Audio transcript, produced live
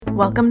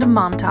Welcome to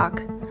Mom Talk,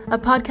 a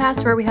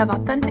podcast where we have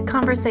authentic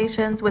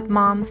conversations with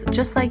moms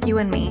just like you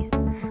and me.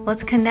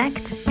 Let's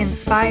connect,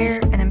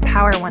 inspire, and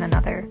empower one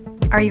another.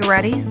 Are you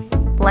ready?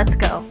 Let's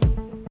go.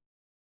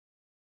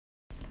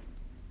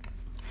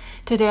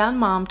 Today on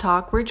Mom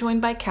Talk, we're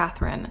joined by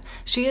Kathryn.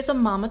 She is a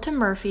mama to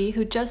Murphy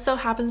who just so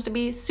happens to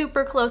be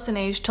super close in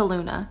age to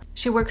Luna.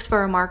 She works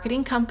for a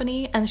marketing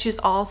company and she's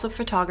also a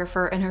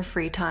photographer in her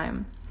free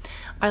time.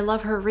 I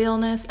love her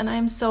realness and I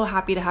am so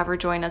happy to have her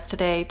join us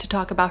today to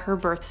talk about her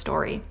birth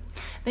story.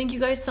 Thank you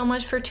guys so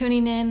much for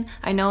tuning in.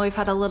 I know we've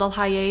had a little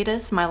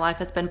hiatus. My life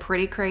has been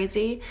pretty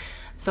crazy.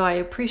 So I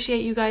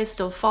appreciate you guys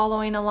still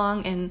following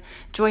along and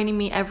joining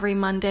me every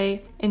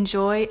Monday.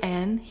 Enjoy,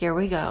 and here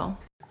we go.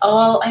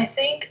 Oh, well,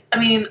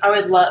 I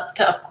would love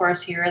to, of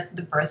course, hear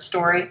the birth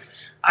story.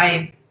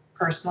 I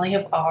personally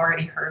have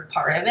already heard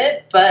part of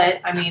it,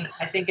 but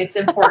I think it's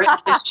important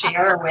to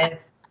share with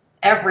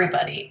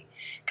everybody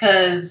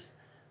because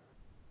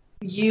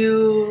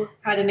you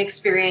had an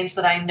experience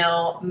that I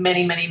know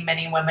many, many,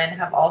 many women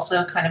have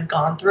also kind of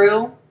gone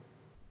through.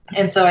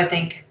 And so I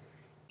think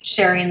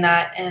sharing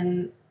that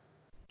and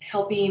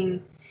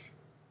helping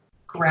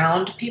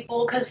ground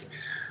people, because,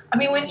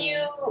 when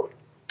you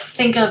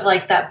think of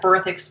like that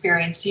birth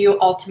experience, you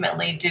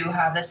ultimately do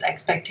have this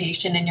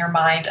expectation in your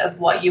mind of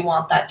what you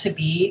want that to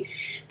be.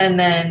 And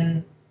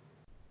then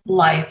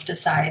life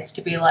decides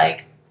to be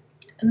like,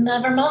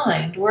 never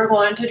mind, we're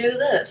going to do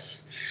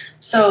this.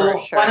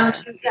 So sure. why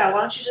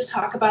don't you just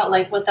talk about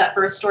like what that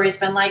birth story has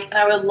been like? And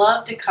I would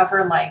love to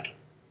cover like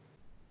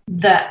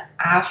the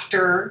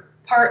after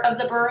part of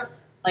the birth.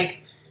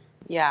 Like,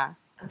 yeah,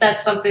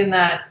 that's something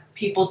that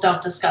people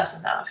don't discuss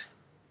enough.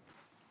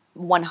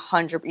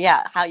 100.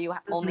 Yeah, how you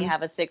only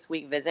have a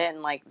 6-week visit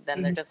and like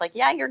then they're just like,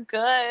 yeah, you're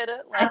good.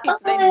 Like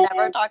they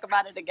never talk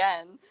about it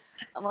again.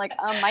 I'm like,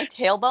 my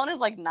tailbone is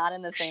like not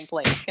in the same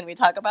place. Can we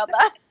talk about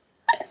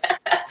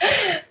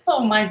that?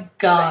 Oh my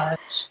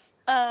gosh.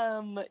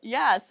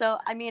 Yeah, so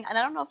and I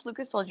don't know if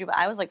Lucas told you, but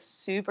I was like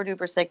super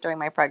duper sick during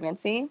my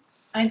pregnancy.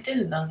 I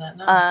didn't know that.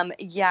 No.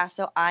 Yeah,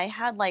 so I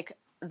had like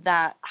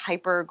that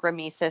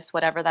hypergrammesis,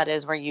 whatever that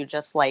is, where you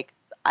just like,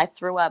 I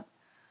threw up,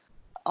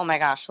 oh my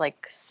gosh,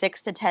 like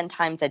 6 to 10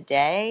 times a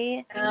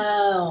day.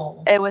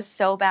 Oh. It was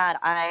so bad.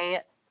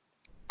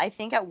 I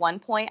think at one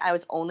point I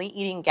was only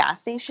eating gas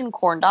station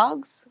corn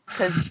dogs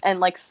and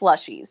like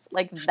slushies.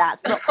 Like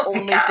that's the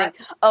only thing.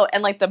 Oh,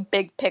 and like the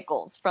big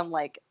pickles from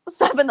like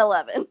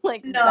 7-Eleven.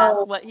 Like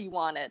that's what he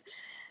wanted.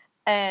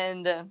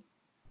 And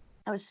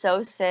I was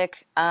so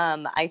sick.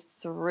 I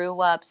threw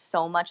up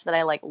so much that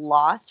I like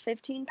lost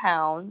 15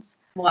 pounds.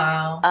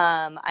 Wow.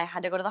 I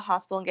had to go to the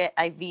hospital and get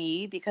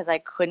IV because I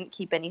couldn't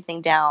keep anything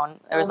down.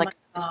 There was like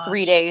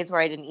 3 days where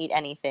I didn't eat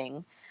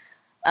anything.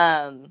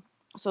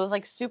 So it was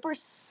like super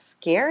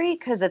scary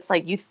because it's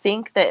like you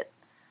think that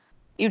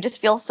you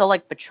just feel so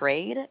like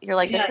betrayed. You're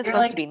like, this is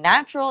supposed to be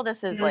natural.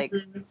 This is like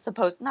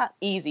not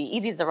easy.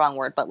 Easy is the wrong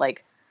word, but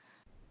like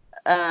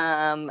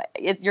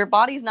your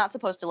body's not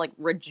supposed to like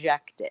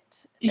reject it.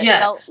 It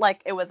felt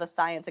like it was a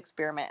science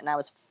experiment and I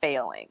was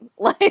failing.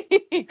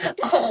 Like,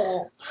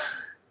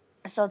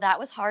 so that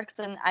was hard because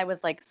then I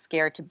was like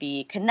scared to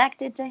be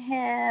connected to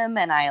him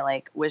and I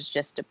like was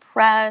just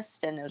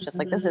depressed and it was just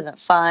like, this isn't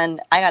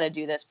fun. I got to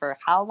do this for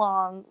how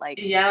long? Like,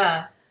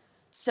 yeah.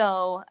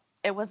 So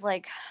it was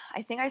like,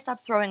 I think I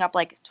stopped throwing up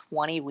like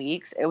 20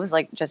 weeks. It was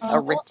like just a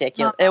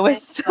ridiculous, it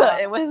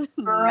was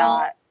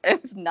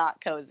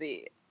not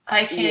cozy.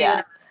 I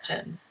can't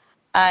imagine.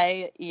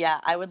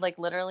 I would like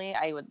literally,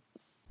 I would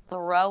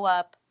throw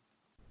up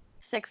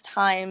 6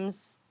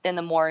 times in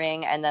the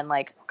morning and then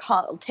like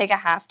take a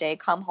half day,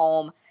 come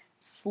home,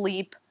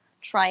 sleep,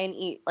 try and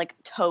eat like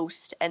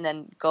toast and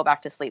then go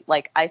back to sleep.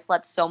 Like I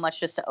slept so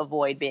much just to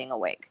avoid being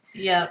awake.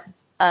 Yeah.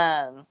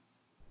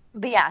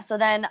 But yeah, so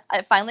then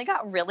it finally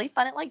got really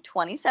fun at like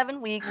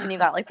 27 weeks when you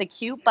got like the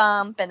cute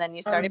bump and then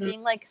you started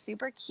being like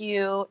super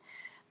cute.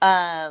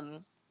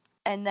 And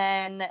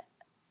then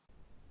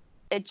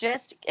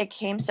it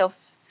came so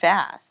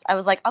fast. I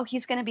was like, oh,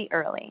 he's going to be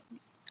early.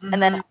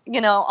 And then,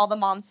 all the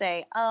moms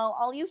say, oh,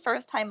 all you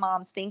first-time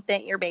moms think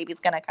that your baby's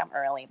going to come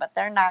early, but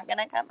they're not going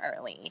to come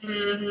early.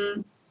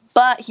 Mm-hmm.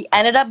 But he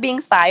ended up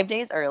being 5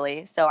 days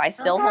early, so I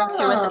still hold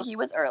to it that he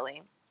was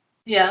early.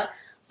 Yeah.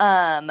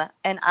 And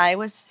I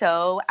was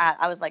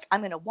I was like, I'm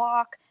going to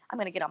walk. I'm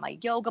going to get on my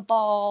yoga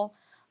ball.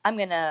 I'm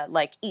going to,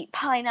 like, eat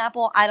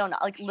pineapple. I don't know,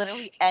 like,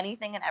 literally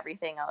anything and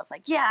everything. I was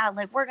like, yeah,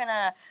 like,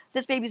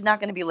 this baby's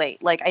not going to be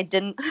late. Like, I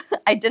didn't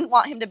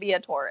want him to be a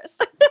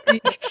tourist.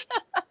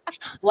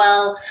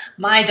 Well,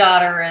 my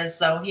daughter is,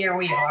 so here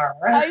we are.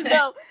 I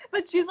know,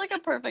 but she's like a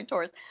perfect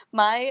tourist.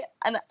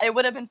 And it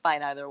would have been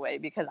fine either way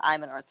because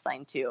I'm an earth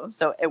sign too.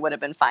 So it would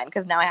have been fine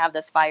because now I have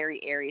this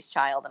fiery Aries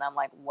child and I'm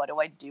like, what do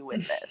I do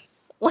with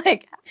this?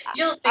 Like,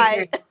 you'll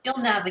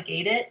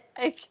navigate it.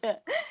 I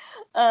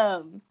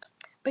can't.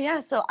 But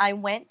yeah, so I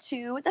went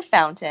to the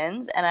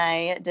fountains and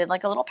I did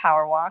like a little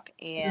power walk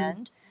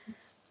and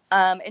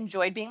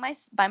enjoyed being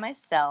by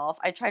myself.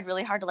 I tried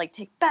really hard to like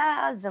take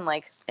baths and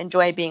like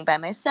enjoy being by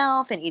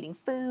myself and eating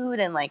food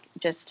and like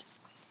just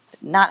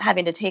not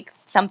having to take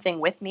something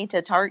with me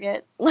to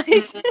Target. Like,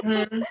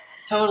 mm-hmm.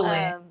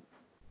 Totally.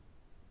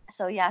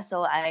 So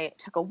I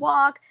took a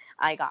walk.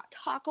 I got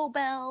Taco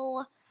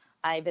Bell.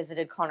 I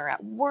visited Connor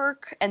at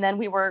work, and then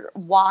we were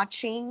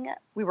rewatching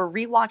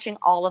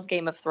all of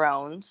Game of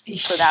Thrones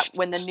so that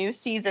when the new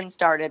season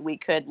started, we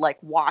could like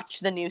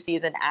watch the new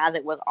season as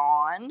it was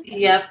on.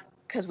 Yep.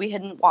 Because we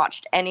hadn't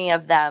watched any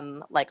of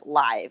them like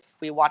live.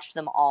 We watched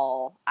them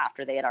all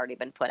after they had already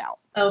been put out.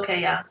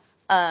 Okay, yeah.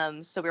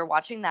 So we were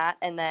watching that,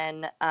 and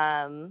then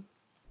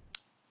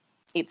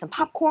ate some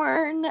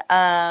popcorn.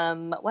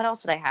 What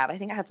else did I have? I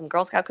think I had some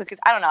Girl Scout cookies.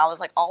 I don't know. I was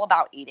like all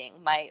about eating.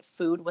 My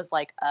food was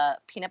like a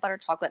peanut butter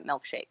chocolate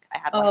milkshake. I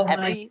had one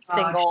every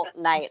single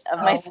night of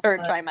my third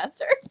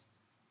trimester.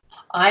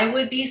 I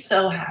would be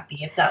so happy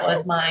if that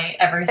was my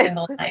every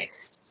single night.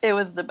 It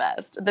was the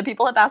best. The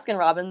people at Baskin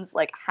Robbins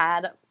like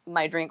had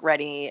my drink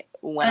ready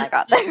when I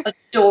got there.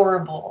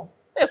 Adorable.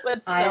 It was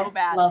so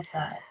bad. I love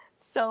that.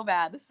 So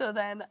bad. So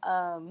then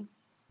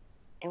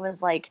it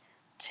was like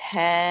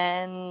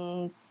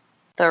 10:30,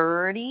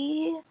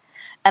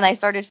 and I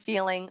started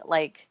feeling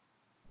like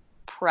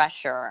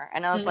pressure,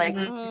 and I was like,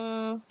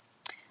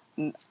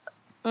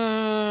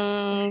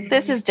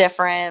 this is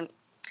different.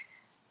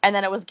 And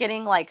then it was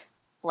getting like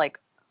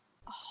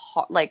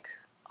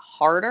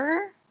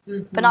harder,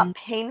 but not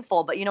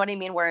painful, but you know what I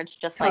mean, where it's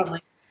just totally.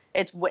 Like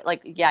it's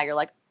like, yeah, you're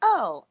like,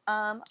 oh,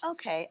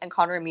 okay. And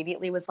Connor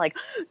immediately was like,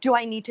 do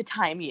I need to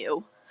time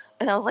you?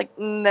 And I was like,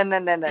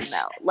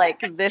 no.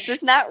 Like, this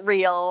is not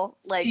real.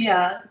 Like,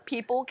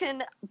 people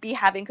can be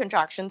having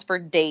contractions for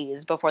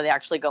days before they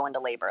actually go into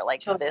labor.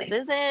 Like, This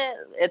isn't,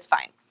 it's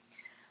fine.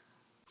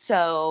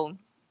 So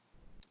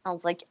I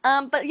was like,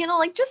 but, you know,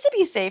 like, just to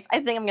be safe,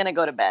 I think I'm going to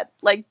go to bed.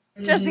 Like,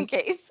 just in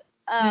case.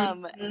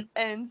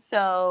 And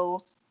so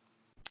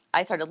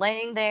I started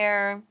laying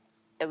there.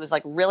 It was,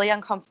 like, really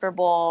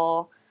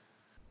uncomfortable.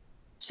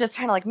 Just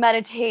trying to, like,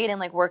 meditate and,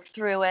 like, work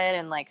through it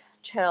and, like,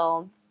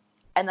 chill.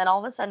 And then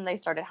all of a sudden they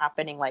started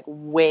happening like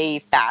way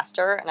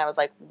faster. And I was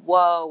like,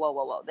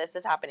 whoa. This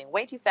is happening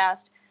way too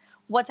fast.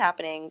 What's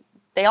happening?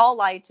 They all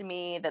lied to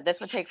me that this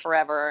would take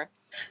forever.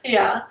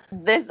 Yeah.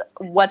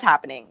 What's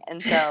happening?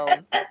 And so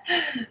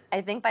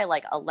I think by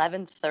like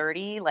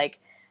 11:30, like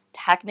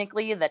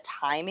technically the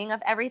timing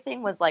of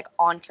everything was like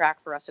on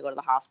track for us to go to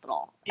the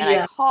hospital. And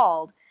I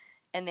called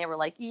and they were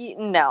like,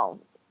 no,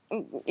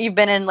 you've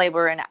been in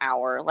labor an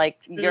hour. Like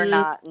you're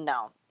not,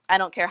 no. I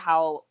don't care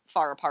how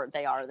far apart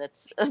they are.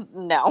 That's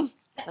no.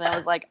 And I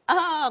was like,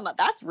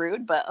 that's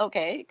rude, but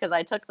okay, because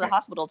I took the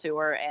hospital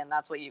tour and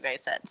that's what you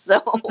guys said.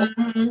 So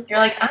you're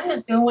like, I'm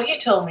just doing what you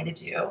told me to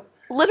do.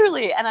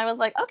 Literally. And I was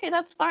like, okay,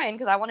 that's fine,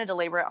 because I wanted to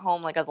labor at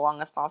home like as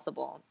long as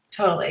possible.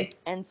 Totally.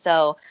 And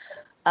so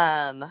we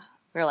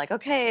were like,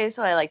 okay.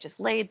 So I like just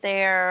laid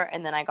there,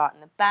 and then I got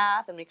in the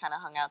bath and we kind of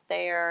hung out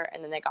there,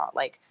 and then they got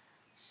like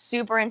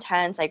super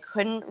intense. I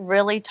couldn't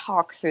really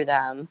talk through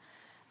them.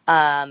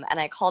 And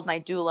I called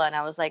my doula and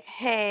I was like,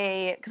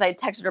 hey, because I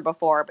texted her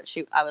before, but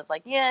I was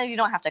like, yeah, you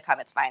don't have to come.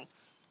 It's fine.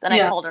 Then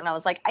I called her and I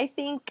was like, I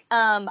think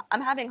I'm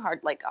having a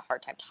hard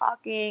time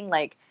talking.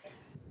 Like,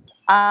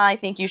 I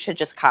think you should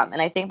just come.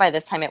 And I think by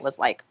this time it was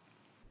like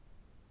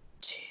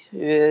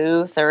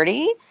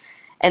 2:30.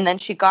 And then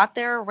she got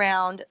there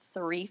around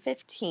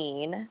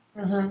 3:15.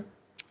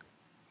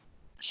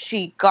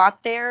 She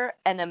got there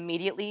and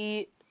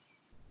immediately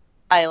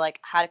I like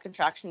had a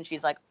contraction.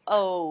 She's like,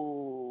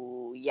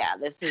 oh yeah,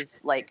 this is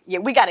like, yeah,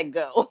 we gotta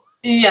go.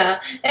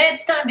 Yeah,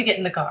 it's time to get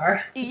in the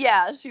car.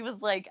 Yeah, she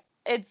was like,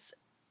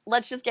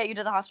 let's just get you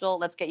to the hospital.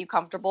 Let's get you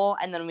comfortable.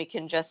 And then we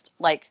can just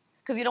like,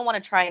 because you don't want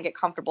to try and get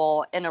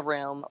comfortable in a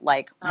room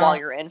like while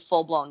you're in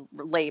full blown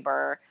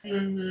labor.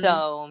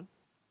 So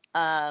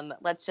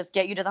let's just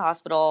get you to the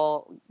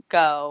hospital,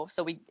 go.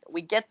 So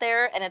we get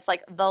there and it's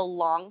like the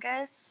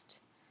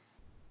longest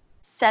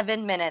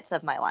 7 minutes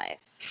of my life.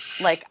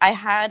 Like I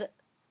had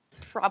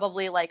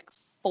probably like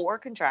 4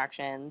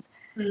 contractions.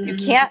 You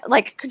can't,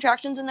 like,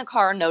 contractions in the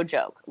car, no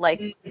joke.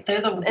 Like, they're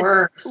the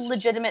worst. It's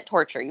legitimate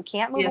torture. You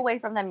can't move away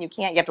from them. You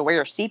have to wear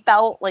your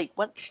seatbelt. Like,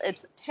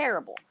 it's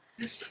terrible.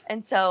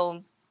 And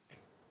so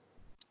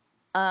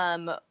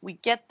we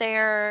get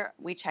there,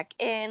 we check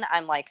in.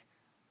 I'm like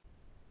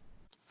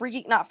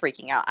not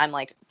freaking out. I'm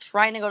like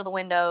trying to go to the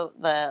window.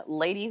 The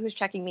lady who's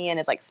checking me in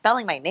is like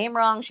spelling my name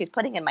wrong. She's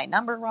putting in my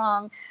number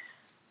wrong.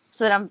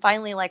 So that I'm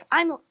finally like,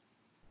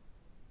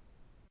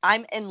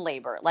 I'm in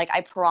labor. Like,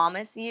 I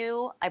promise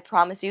you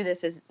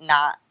this is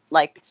not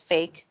like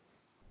fake.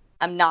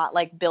 I'm not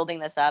like building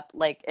this up.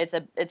 Like,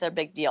 it's a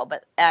big deal.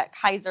 But at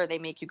Kaiser, they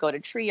make you go to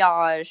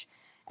triage,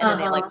 and then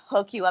they like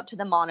hook you up to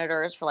the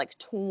monitors for like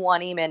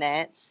 20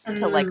 minutes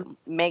to like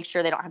make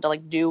sure they don't have to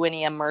like do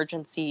any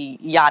emergency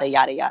yada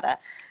yada yada.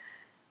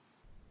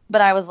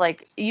 But I was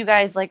like, you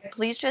guys, like,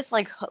 please just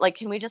like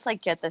can we just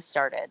like get this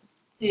started?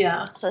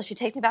 Yeah. So she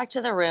takes me back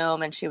to the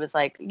room and she was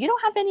like, you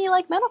don't have any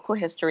like medical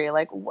history.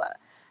 Like, what?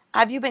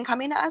 Have you been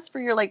coming to us for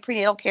your like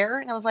prenatal care?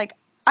 And I was like,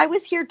 I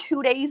was here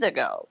 2 days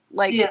ago.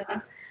 Like,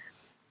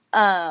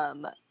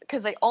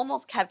 because they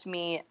almost kept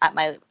me at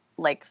my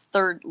like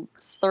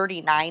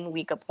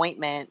 39-week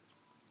appointment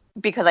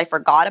because I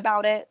forgot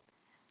about it.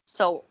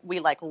 So we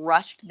like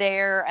rushed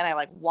there, and I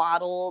like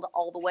waddled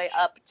all the way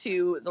up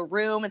to the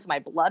room, and so my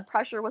blood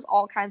pressure was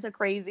all kinds of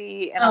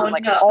crazy, and I was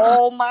like,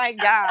 oh my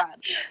God.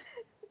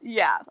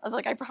 Yeah. I was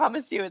like, I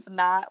promise you it's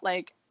not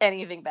like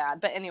anything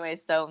bad. But anyway,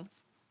 so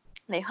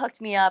they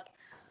hooked me up.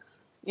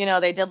 You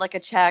know, they did like a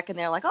check, and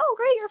they're like, oh,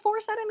 great, you're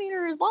 4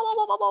 centimeters, blah, blah,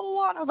 blah, blah, blah,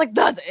 blah. And I was like,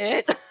 that's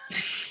it?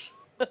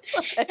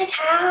 Like,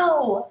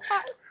 how?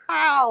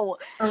 How?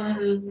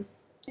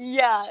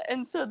 Yeah.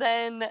 And so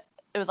then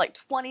it was like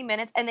 20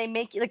 minutes, and they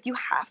make you, like, you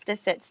have to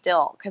sit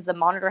still because the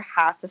monitor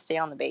has to stay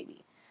on the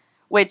baby,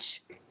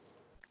 which...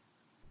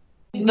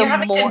 You're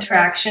having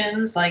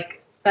contractions,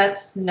 like,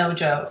 that's no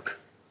joke.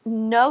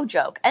 No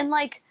joke. And,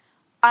 like,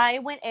 I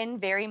went in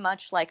very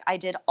much like I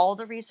did all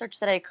the research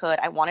that I could.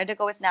 I wanted to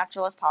go as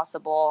natural as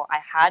possible. I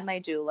had my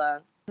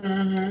doula.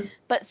 Mm-hmm.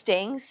 But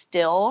staying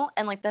still,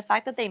 and, like, the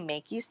fact that they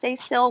make you stay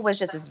still was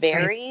just it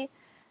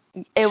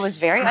was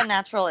very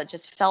unnatural. It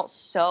just felt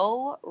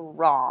so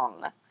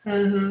wrong.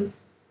 Mm-hmm.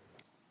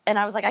 And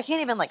I was like, I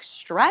can't even, like,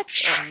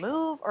 stretch or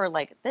move, or,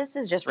 like, this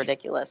is just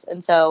ridiculous.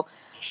 And so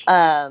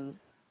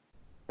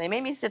they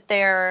made me sit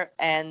there,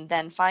 and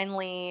then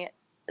finally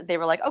they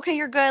were like, okay,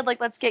 you're good. Like,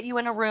 let's get you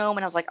in a room.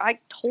 And I was like, I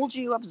told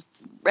you I was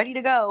ready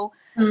to go.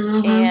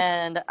 Mm-hmm.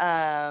 And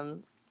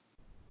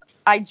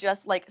I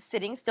just, like,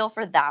 sitting still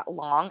for that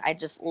long, I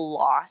just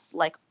lost,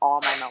 like,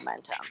 all my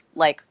momentum.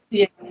 Like,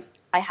 yeah.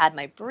 I had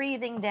my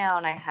breathing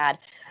down.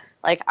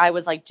 I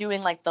was, like,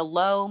 doing, like, the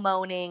low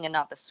moaning and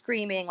not the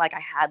screaming. Like, I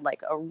had,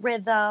 like, a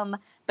rhythm.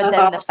 But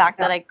then the fact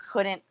that I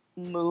couldn't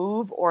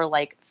move or,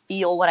 like,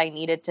 feel what I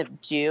needed to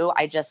do,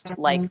 I just,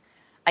 like,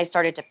 I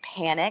started to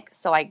panic.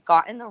 So I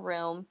got in the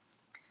room.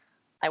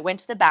 I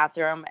went to the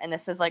bathroom, and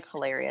this is, like,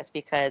 hilarious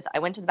because I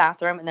went to the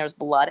bathroom and there was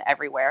blood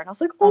everywhere. And I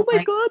was like, oh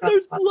my God,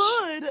 there's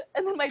blood.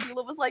 And then my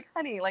doula was like,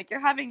 honey, like,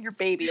 you're having your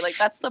baby. Like,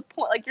 that's the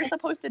point. Like, you're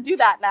supposed to do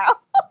that now.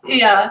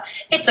 Yeah,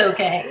 it's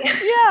okay.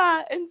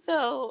 Yeah. And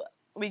so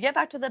we get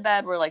back to the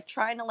bed. We're, like,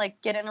 trying to,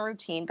 like, get in a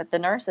routine. But the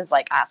nurse is,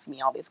 like, asking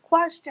me all these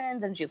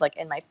questions. And she's, like,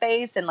 in my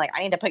face. And, like,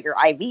 I need to put your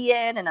IV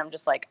in. And I'm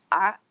just like,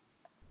 I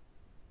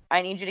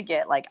need you to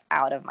get, like,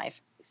 out of my face.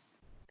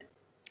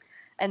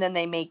 And then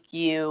they make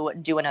you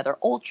do another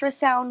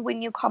ultrasound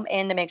when you come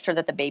in to make sure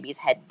that the baby's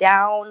head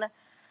down.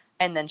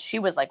 And then she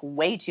was, like,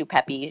 way too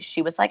peppy.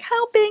 She was like,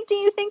 how big do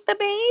you think the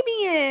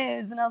baby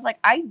is? And I was like,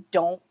 I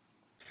don't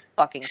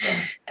fucking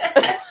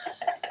care.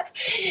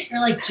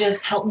 You're like,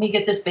 just help me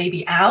get this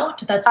baby out.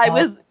 That's all I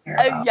was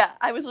yeah,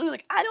 I was literally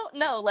like, I don't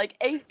know, like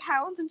 8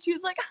 pounds. And she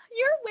was like,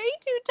 you're way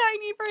too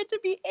tiny for it to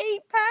be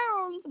 8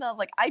 pounds. And I was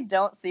like, I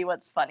don't see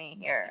what's funny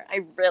here.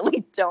 I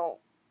really don't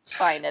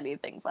find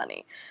anything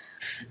funny.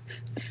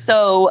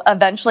 So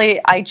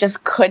eventually I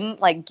just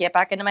couldn't, like, get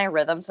back into my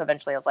rhythm. So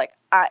eventually I was like,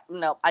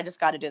 no, I just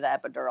got to do the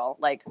epidural.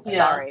 Like,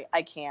 sorry,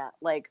 I can't.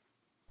 Like,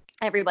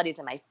 everybody's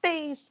in my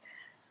face.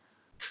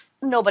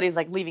 Nobody's,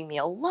 like, leaving me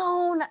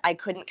alone. I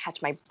couldn't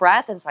catch my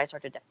breath. And so I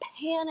started to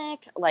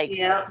panic. Like,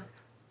 yeah.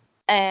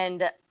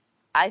 And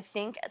I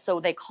think, so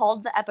they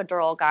called the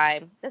epidural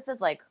guy. This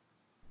is like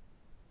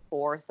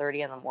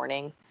 4:30 in the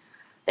morning.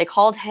 They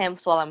called him.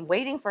 So while I'm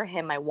waiting for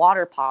him, my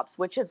water pops,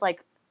 which is,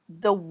 like,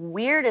 the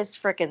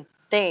weirdest freaking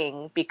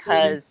thing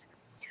because,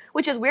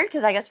 which is weird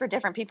because I guess for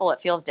different people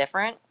it feels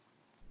different.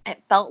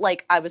 It felt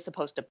like I was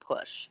supposed to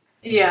push.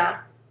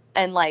 Yeah.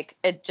 And, like,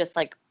 it just,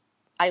 like,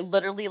 I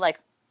literally, like,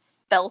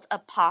 felt a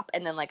pop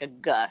and then, like, a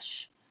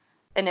gush.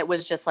 And it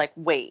was just like,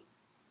 wait,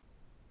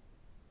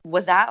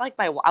 was that, like,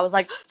 I was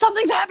like,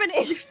 something's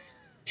happening.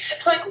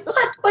 It's like,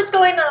 what? What's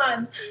going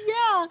on?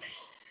 Yeah.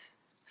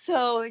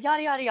 So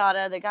yada, yada,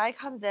 yada. The guy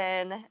comes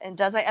in and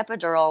does my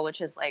epidural, which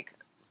is, like,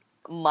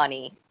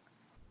 money.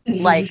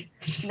 Like,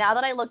 now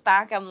that I look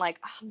back, I'm like,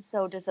 I'm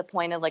so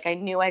disappointed. Like, I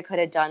knew I could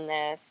have done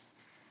this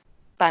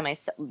by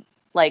myself,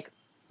 like,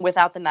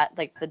 without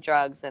the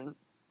drugs.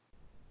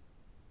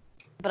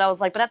 But I was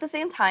like, but at the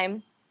same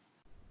time,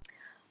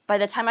 by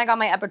the time I got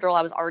my epidural,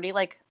 I was already,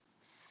 like,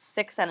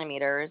 6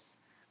 centimeters.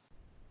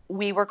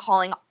 We were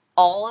calling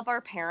all of our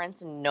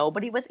parents.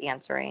 Nobody was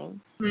answering.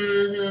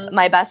 Mm-hmm.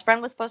 My best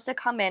friend was supposed to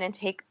come in and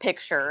take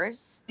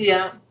pictures.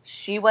 Yeah.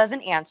 She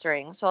wasn't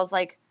answering. So I was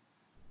like,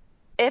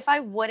 if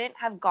I wouldn't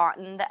have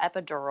gotten the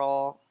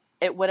epidural,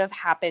 it would have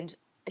happened.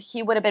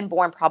 He would have been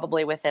born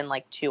probably within,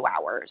 like, 2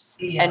 hours.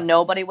 Yeah. And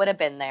nobody would have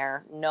been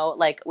there. No,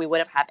 like, we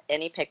wouldn't have had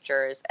any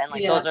pictures. And,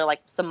 like, those are, like,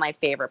 some of my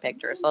favorite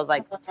pictures. So I was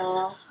like,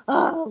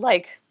 oh,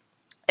 like,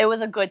 it was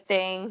a good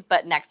thing.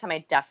 But next time I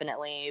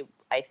definitely,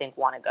 I think,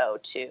 want to go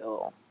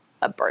to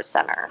a birth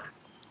center.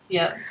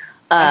 Yeah.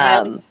 I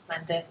highly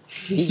recommend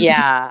it.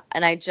 Yeah.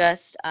 And I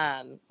just, so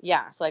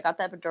I got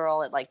the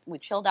epidural. It, like, we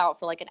chilled out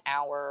for, like, an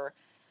hour.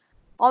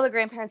 All the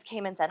grandparents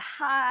came and said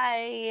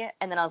hi.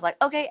 And then I was like,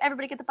 okay,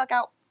 everybody get the fuck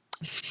out.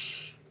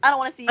 I don't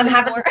want to see you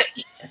anymore.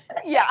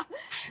 Yeah.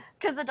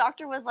 Because the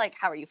doctor was like,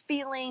 how are you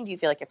feeling? Do you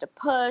feel like you have to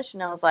push?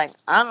 And I was like,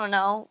 I don't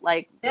know.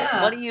 Like,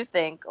 what do you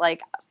think?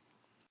 Like,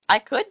 I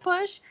could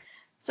push.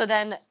 So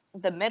then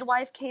the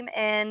midwife came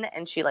in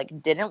and she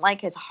like didn't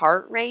like his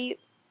heart rate.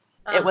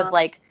 It was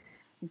like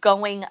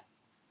going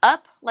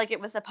up like it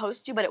was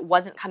supposed to, but it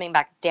wasn't coming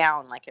back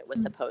down like it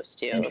was supposed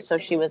to. So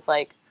she was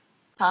like,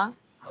 huh?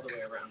 Other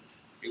way around.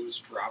 It was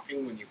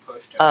dropping when you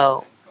pushed.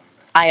 Oh,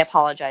 I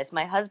apologize.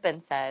 My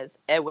husband says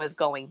it was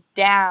going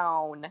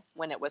down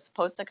when it was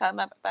supposed to come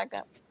up back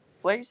up.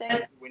 What are you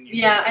saying?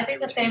 Yeah, I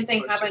think the same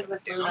thing happened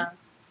with Luna.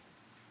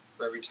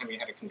 For every time you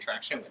had a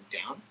contraction, it went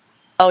down.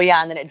 Oh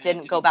yeah, and then it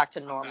didn't go back to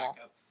normal.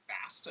 Back up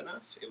fast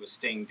enough. It was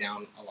staying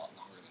down a lot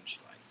longer than she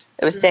liked.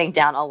 It was staying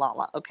down a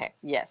lot. Okay.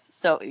 Yes.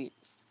 So.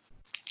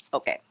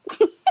 Okay. I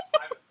was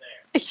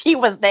there. He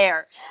was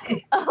there.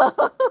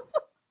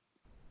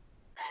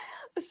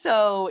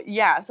 So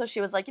yeah, so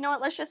she was like, you know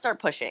what, let's just start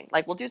pushing.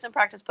 Like, we'll do some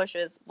practice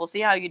pushes. We'll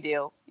see how you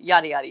do.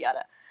 Yada, yada,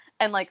 yada.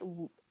 And like,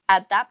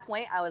 at that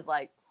point, I was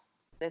like,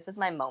 this is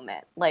my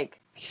moment.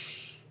 Like,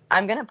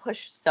 I'm going to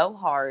push so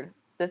hard.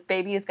 This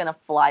baby is going to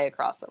fly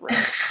across the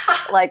room.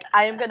 Like,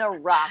 I am going to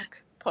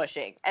rock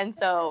pushing. And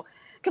so,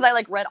 because I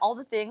like read all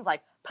the things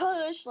like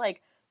push,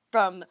 like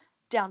from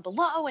down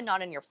below and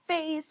not in your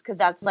face, because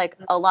that's like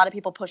a lot of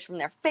people push from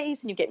their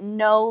face and you get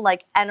no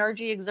like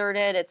energy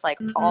exerted. It's like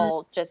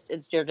all just,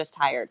 you're just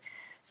tired.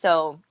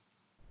 So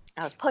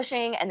I was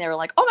pushing and they were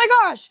like, oh my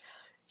gosh,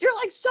 you're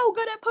like so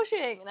good at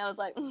pushing. And I was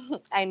like,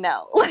 I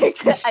know,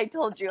 like I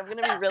told you I'm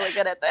gonna be really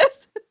good at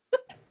this.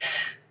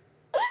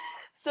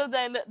 So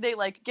then they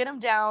like get him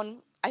down.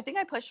 I think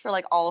I pushed for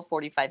like all of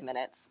 45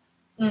 minutes.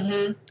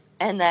 And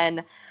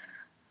then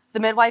the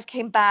midwife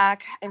came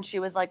back and she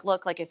was like,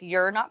 look, like if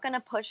you're not going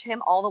to push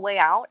him all the way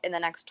out in the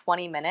next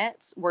 20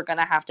 minutes, we're going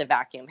to have to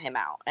vacuum him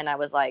out. And I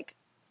was like,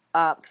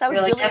 because I was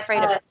really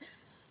afraid of,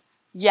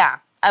 yeah,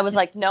 I was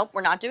like, nope,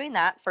 we're not doing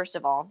that. First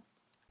of all,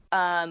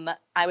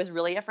 I was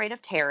really afraid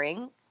of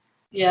tearing.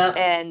 Yeah.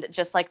 And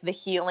just like the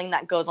healing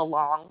that goes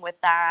along with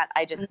that.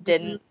 I just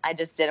didn't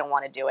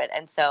want to do it.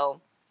 And so,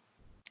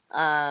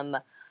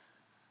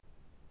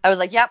 I was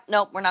like, yep,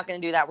 nope, we're not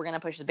going to do that. We're going to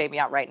push the baby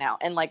out right now.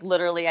 And like,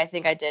 literally, I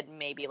think I did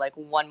maybe like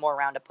one more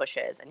round of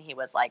pushes and he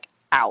was like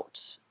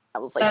out. I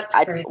was like,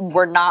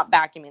 we're not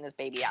vacuuming this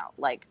baby out.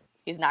 Like,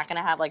 he's not going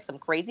to have like some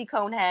crazy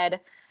cone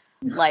head.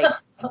 Like,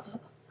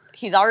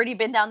 he's already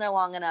been down there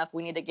long enough.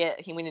 We need to get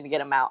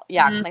him out.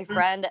 Yeah. 'Cause my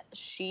friend,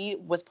 she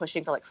was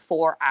pushing for like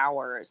 4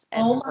 hours.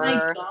 And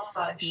my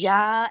gosh.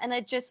 Yeah. And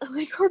it just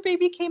like her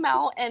baby came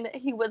out and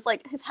he was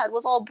like, his head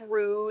was all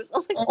bruised. I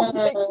was like, oh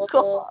my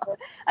God.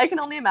 I can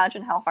only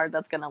imagine how hard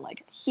that's going to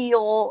like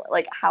heal,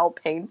 like how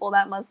painful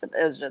that must have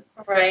been. It was just,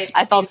 right.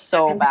 I felt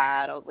so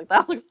bad. I was like,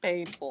 that looks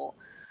painful.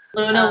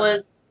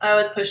 Luna I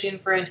was pushing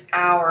for an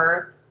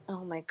hour.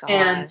 Oh my gosh.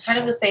 And kind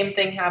of the same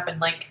thing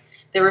happened. Like,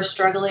 they were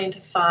struggling to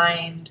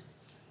find,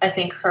 I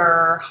think,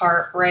 her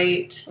heart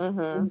rate.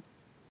 And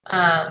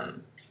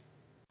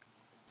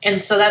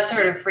so that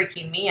started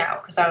freaking me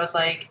out because I was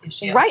like, is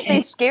she okay? Right,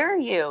 they scare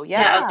you.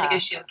 Yeah. I was like,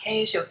 is she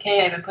okay? Is she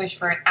okay? I've been pushing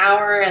for an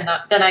hour. And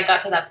then I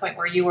got to that point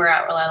where you were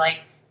at, where I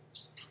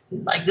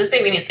like this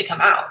baby needs to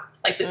come out.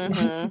 Like,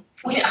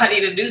 I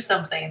need to do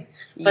something.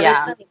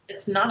 But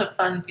it's not a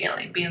fun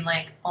feeling being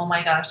like, oh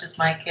my gosh, is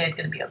my kid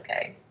going to be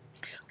okay?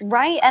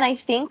 Right. And I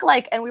think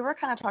like, and we were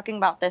kind of talking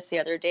about this the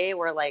other day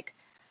where like,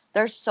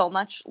 there's so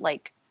much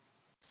like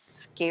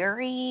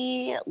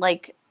scary,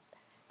 like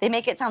they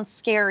make it sound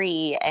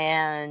scary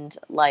and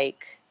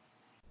like,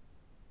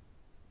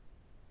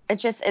 it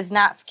just is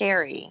not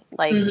scary.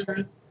 Like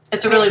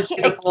it's a really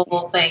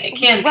beautiful thing. It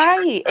can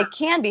be. It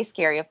can be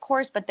scary, of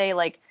course, but they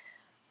like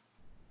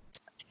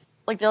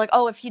they're like,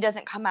 oh, if he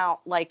doesn't come out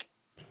like,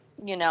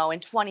 you know, in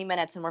 20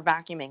 minutes and we're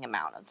vacuuming him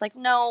out. It's like,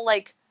 no,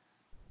 like,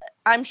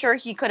 I'm sure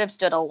he could have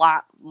stood a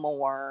lot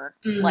more.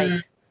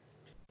 Like,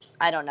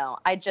 I don't know.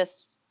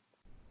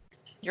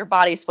 Your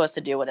body's supposed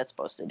to do what it's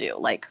supposed to do.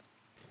 Like,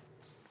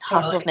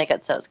 hospitals make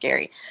it so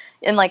scary.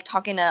 And like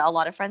talking to a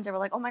lot of friends, they were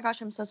like, oh my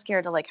gosh, I'm so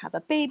scared to like have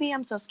a baby.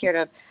 I'm so scared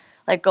of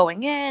like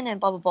going in and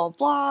blah, blah, blah,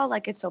 blah.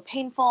 Like, it's so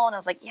painful. And I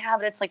was like, yeah,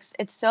 but it's like,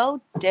 it's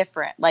so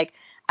different. Like,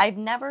 I've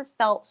never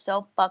felt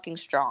so fucking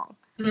strong.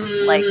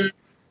 Like,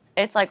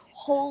 it's like,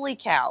 holy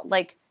cow.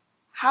 Like,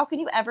 how can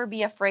you ever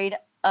be afraid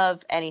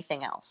of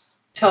anything else?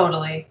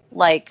 Totally.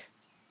 Like,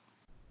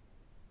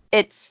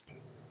 it's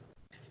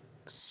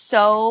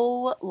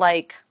so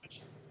like,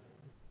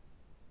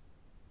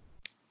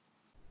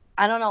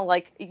 I don't know,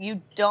 like,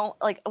 you don't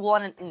like,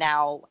 one,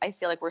 now I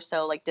feel like we're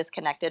so like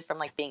disconnected from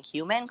like being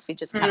human because we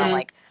just kind of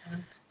like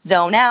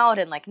zone out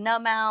and like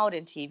numb out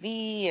and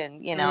TV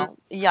and, you know,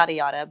 yada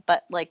yada,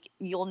 but like,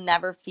 you'll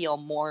never feel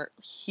more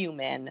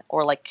human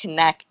or like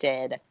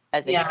connected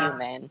as a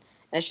human. And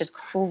it's just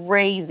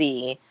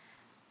crazy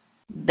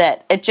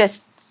that it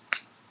just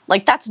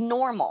like, that's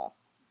normal.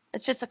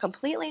 It's just a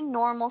completely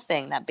normal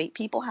thing that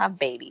people have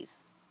babies.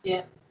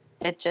 Yeah.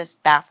 It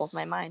just baffles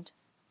my mind.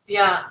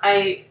 Yeah,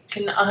 I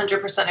can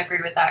 100% agree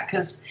with that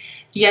because,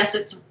 yes,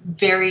 it's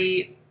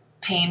very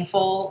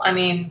painful. I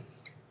mean,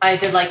 I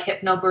did like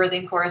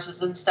hypnobirthing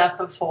courses and stuff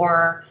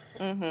before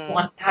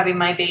having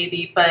my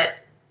baby, but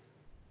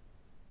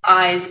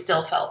I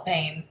still felt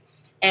pain.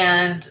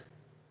 And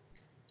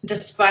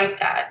despite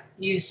that,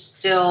 you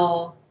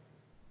still,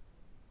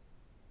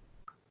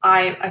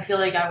 I feel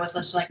like I was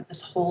just like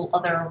this whole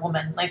other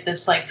woman, like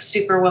this like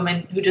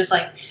superwoman who just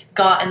like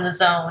got in the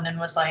zone and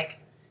was like,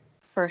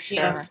 for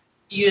sure.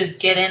 You just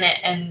get in it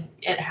and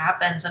it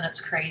happens and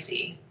it's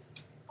crazy.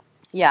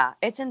 Yeah,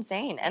 it's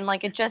insane. And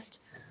like it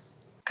just,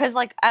 because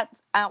like at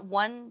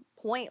one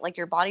point, like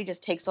your body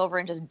just takes over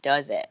and just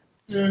does it.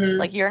 Mm-hmm.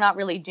 Like you're not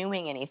really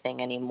doing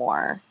anything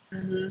anymore.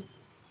 Mm-hmm.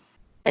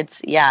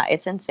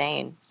 It's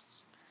insane.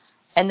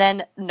 And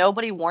then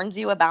nobody warns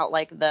you about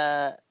like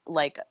the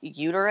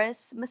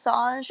uterus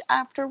massage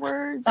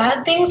afterwards.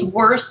 That thing's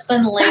worse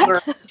than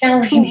labor. I'm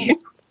telling you.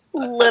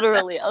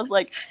 Literally, I was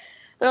like,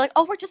 they're like,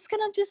 oh, we're just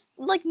gonna just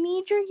like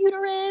knead your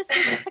uterus,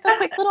 and just like a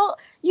quick little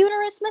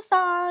uterus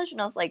massage,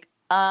 and I was like,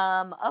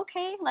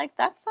 okay, like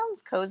that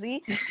sounds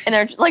cozy. And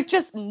they're just, like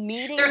just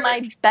kneading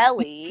my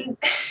belly,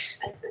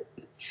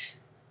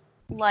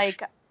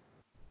 like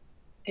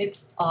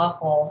it's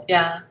awful.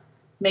 Yeah,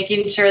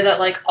 making sure that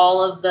like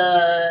all of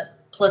the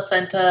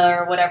placenta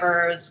or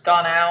whatever is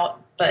gone out,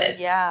 but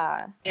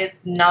yeah, it's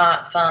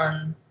not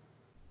fun.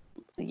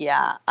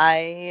 Yeah,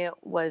 I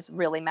was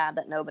really mad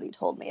that nobody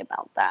told me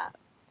about that.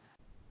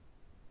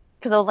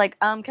 Because I was like,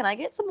 can I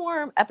get some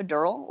more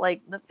epidural?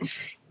 Like,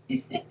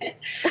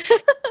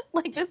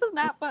 like this is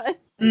not fun.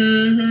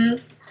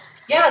 Mm-hmm.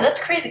 Yeah,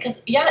 that's crazy. Because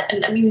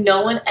I mean,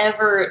 no one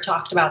ever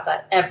talked about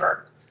that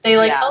ever. They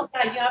like, oh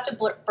yeah, you have to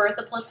birth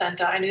a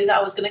placenta. I knew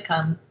that was gonna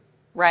come.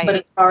 Right. But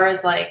as far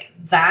as like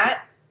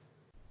that,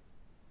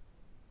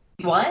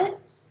 what?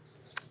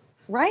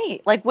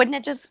 Right. Like, wouldn't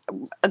it just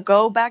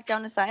go back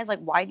down to size? Like,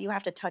 why do you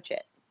have to touch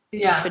it?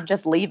 Yeah. You should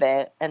just leave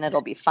it and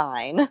it'll be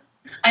fine.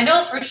 I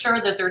know for sure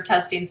that they're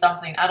testing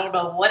something. I don't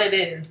know what it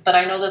is, but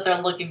I know that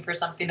they're looking for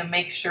something to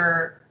make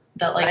sure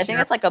that like. I think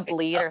it's like a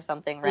bleed or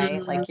something, right?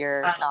 Mm-hmm. Like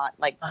you're not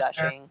like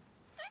gushing. Sure.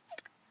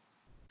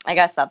 I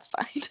guess that's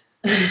fine.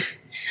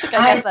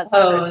 I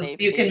suppose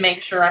you can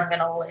make sure I'm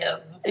gonna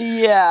live.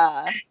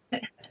 Yeah.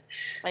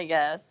 I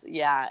guess,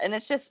 yeah. And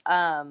it's just,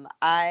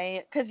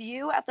 because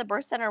you at the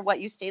birth center,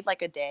 you stayed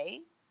like a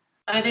day?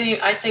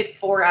 I stayed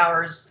 4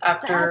 hours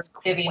after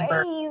giving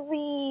birth.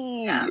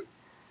 Crazy. Yeah.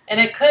 And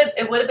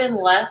it would have been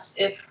less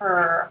if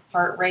her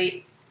heart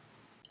rate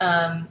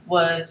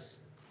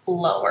was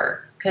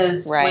lower,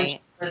 because when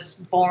she was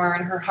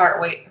born, her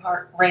heart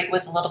rate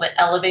was a little bit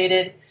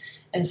elevated,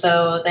 and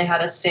so they had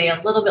to stay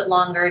a little bit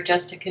longer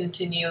just to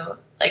continue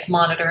like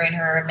monitoring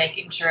her and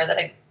making sure that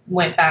it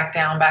went back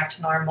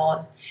to normal.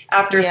 And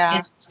after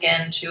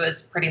skin, she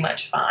was pretty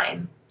much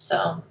fine.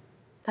 So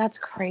that's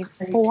crazy.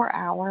 4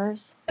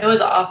 hours. It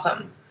was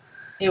awesome.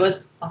 It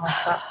was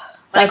awesome.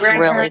 That's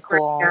really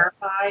cool. Were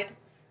terrified.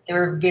 They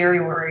were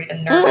very worried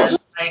and nervous.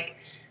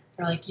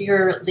 They're like,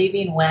 you're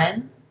leaving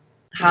when?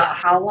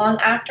 How long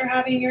after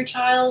having your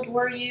child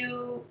were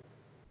you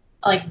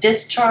like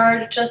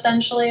discharged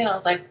essentially? And I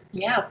was like,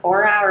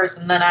 4 hours.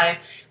 And then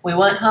we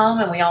went home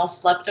and we all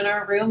slept in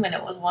our room and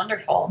it was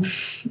wonderful.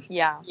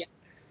 Yeah.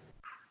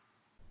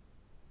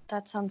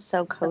 That sounds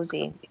so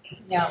cozy.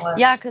 Yeah, it was.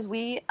 Yeah, because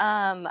we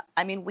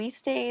we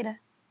stayed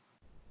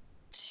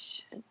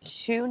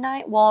 2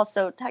 nights. Well,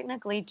 so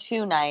technically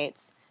 2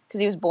 nights, because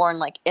he was born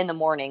like in the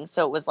morning,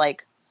 so it was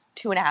like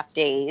 2.5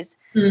 days.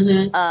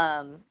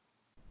 Mm-hmm.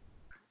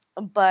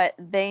 But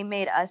they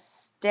made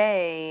us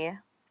stay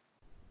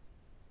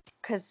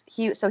because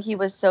he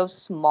was so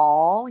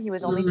small. He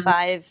was only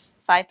 5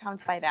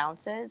 pounds 5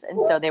 ounces, and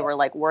so they were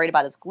like worried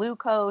about his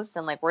glucose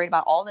and like worried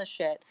about all this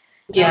shit.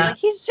 And I was like,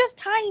 he's just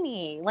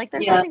tiny. Like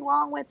there's nothing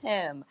wrong with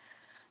him.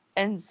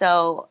 And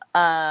so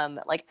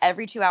like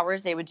every 2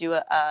 hours they would do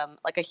a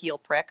heel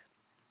prick.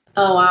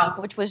 Oh wow.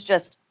 Which was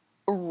just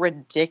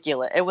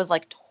ridiculous. It was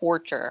like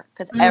torture,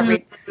 because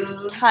every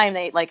time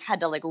they like had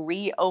to like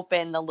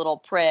reopen the little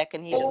prick,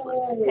 and he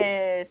was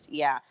pissed.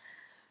 Yeah.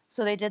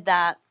 So they did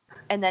that,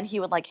 and then he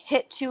would like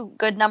hit 2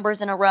 good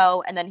numbers in a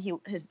row, and then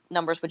his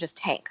numbers would just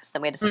tank. So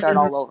then we had to start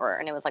all over,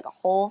 and it was like a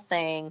whole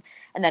thing.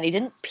 And then he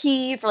didn't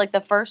pee for like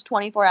the first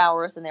 24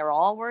 hours, and they were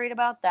all worried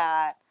about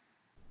that.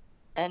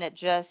 And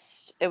it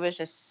was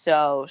just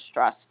so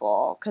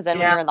stressful, because then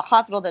when you're in the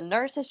hospital, the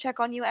nurses check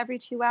on you every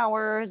 2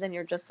 hours, and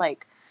you're just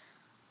like,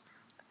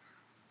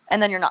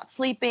 and then you're not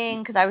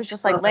sleeping, because I was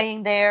just like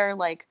laying there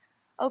like,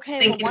 okay,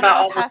 thinking about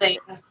all the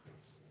things.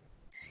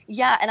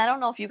 Yeah, and I don't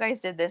know if you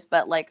guys did this,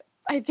 but like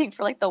I think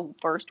for like the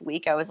first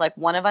week I was like,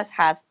 one of us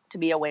has to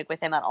be awake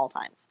with him at all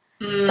times.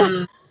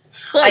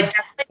 I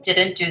definitely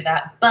didn't do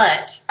that,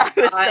 but I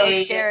was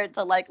so scared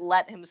to like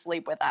let him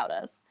sleep without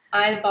us.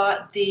 I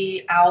bought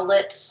the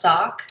owlet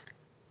sock.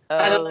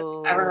 I don't know if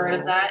you've ever heard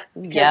of that.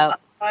 Yeah.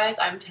 Otherwise,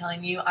 I'm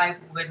telling you, I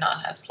would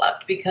not have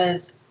slept,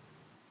 because,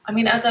 I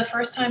mean, as a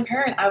first-time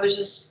parent, I was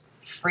just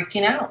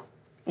freaking out.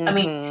 I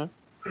mean,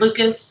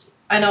 Lucas,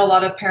 I know a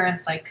lot of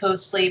parents like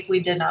co-sleep. We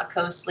did not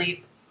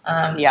co-sleep.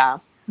 The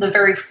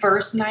very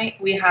first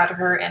night, we had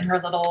her in her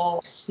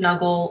little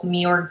snuggle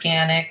Me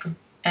Organic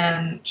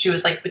And she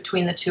was like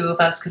between the two of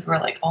us because we're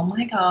like, oh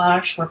my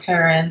gosh, we're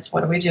parents.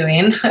 What are we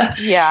doing?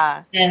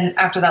 Yeah. And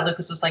after that,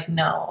 Lucas was like,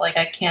 no, like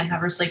I can't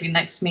have her sleeping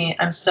next to me.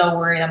 I'm so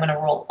worried I'm going to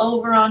roll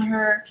over on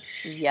her.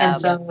 Yeah. And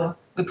so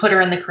we put her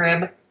in the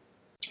crib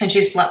and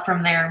she slept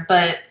from there.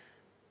 But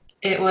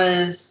it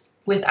was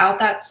without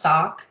that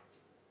sock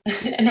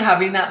and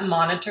having that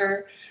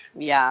monitor,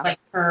 yeah, like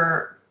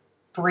her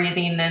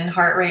breathing and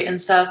heart rate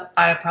and stuff,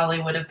 I probably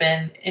would have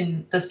been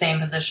in the same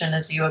position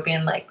as you of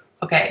being like,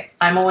 okay,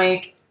 I'm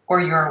awake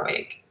or you're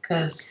awake.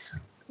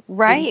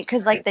 Right,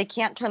 because like they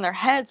can't turn their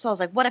head. So I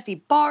was like, what if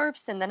he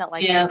barfs? And then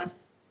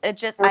it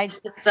just,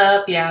 sits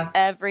up, yeah.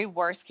 Every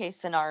worst case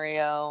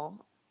scenario.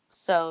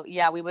 So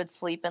yeah, we would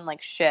sleep in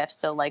like shifts.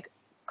 So like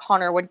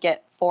Connor would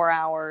get 4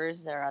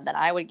 hours, or then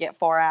I would get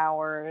 4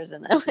 hours,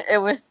 and then it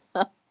was.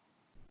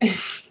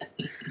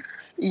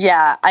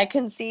 Yeah, I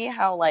can see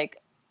how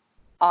like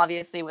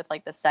obviously with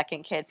like the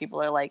second kid,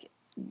 people are like,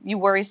 you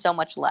worry so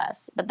much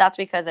less, but that's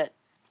because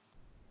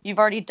you've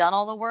already done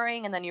all the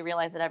worrying, and then you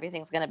realize that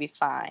everything's gonna be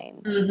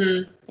fine.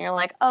 Mm-hmm. You're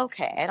like,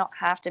 okay, I don't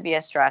have to be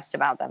as stressed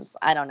about them.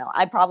 I don't know.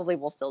 I probably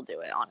will still do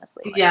it,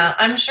 honestly. Like, yeah,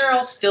 I'm sure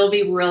I'll still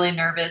be really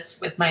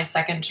nervous with my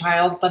second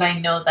child, but I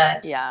know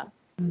that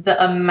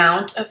the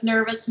amount of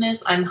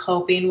nervousness I'm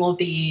hoping will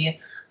be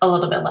a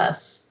little bit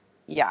less.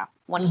 Yeah,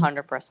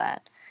 100%.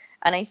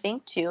 And I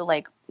think too,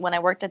 like when I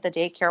worked at the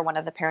daycare, one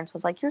of the parents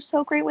was like, you're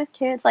so great with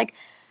kids. Like,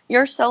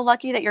 you're so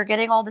lucky that you're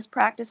getting all this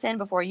practice in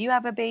before you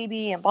have a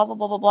baby and blah, blah,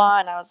 blah, blah, blah.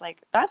 And I was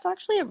like, that's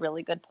actually a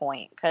really good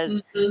point,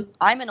 because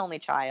I'm an only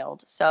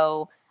child.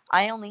 So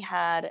I only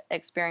had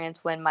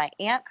experience when my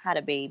aunt had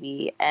a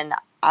baby, and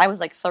I was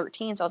like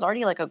 13. So I was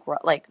already like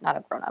not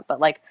a grown up, but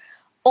like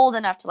old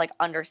enough to like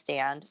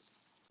understand.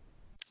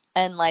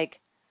 And like,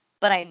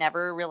 but I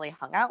never really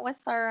hung out with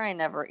her. I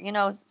never,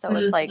 so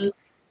it's like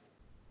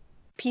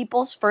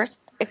people's first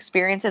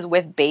experiences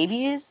with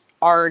babies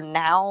are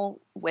now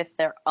with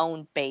their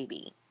own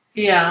baby.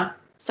 Yeah.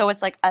 So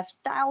it's like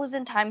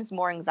 1,000 times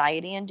more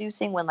anxiety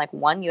inducing when like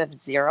one, you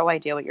have zero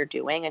idea what you're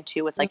doing, and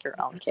two, it's like your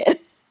own kid.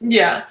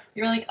 Yeah.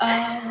 You're like,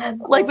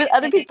 like with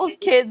other people's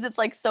kids, it's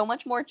like so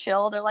much more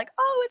chill. They're like,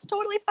 oh, it's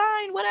totally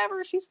fine,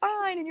 whatever, she's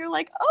fine. And you're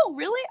like, oh,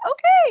 really?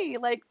 Okay.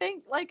 Like,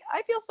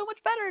 I feel so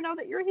much better now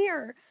that you're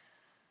here.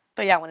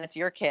 But yeah, when it's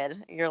your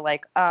kid, you're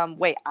like,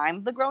 wait,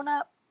 I'm the grown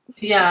up?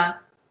 Yeah.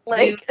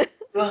 Like,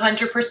 you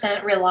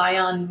 100% rely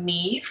on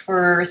me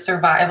for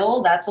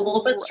survival. That's a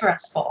little bit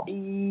stressful.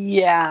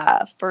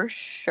 Yeah, for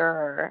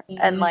sure.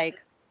 And like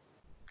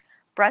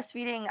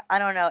breastfeeding, I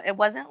don't know. It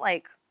wasn't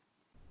like,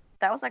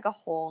 that was like a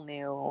whole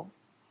new,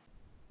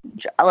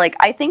 like,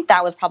 I think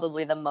that was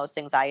probably the most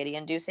anxiety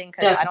inducing,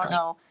 because I don't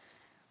know.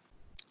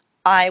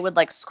 I would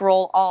like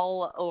scroll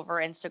all over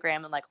Instagram,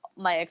 and like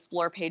my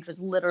explore page was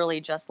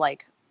literally just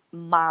like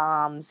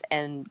moms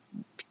and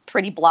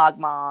pretty blog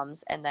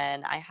moms. And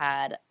then I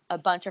had a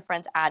bunch of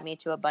friends add me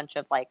to a bunch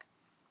of like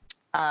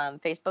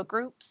Facebook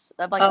groups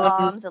of like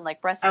moms and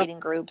like breastfeeding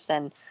groups,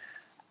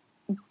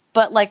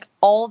 but like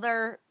all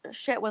their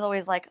shit was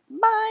always like,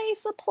 my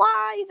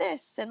supply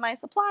this and my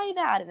supply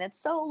that, and it's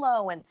so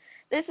low and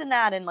this and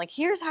that, and like,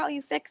 here's how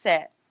you fix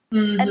it.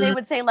 And they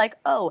would say like,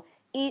 oh,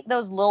 eat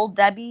those Lil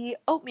Debbie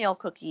oatmeal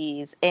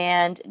cookies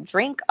and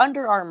drink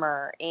Under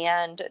Armour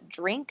and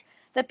drink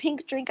the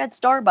pink drink at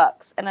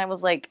Starbucks. And I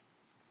was like,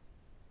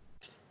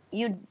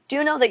 you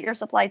do know that your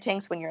supply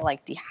tanks when you're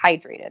like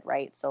dehydrated,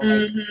 right? So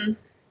like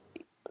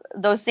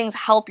those things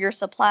help your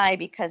supply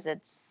because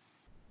it's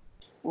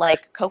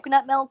like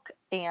coconut milk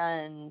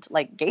and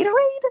like Gatorade.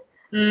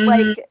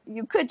 Like,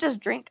 you could just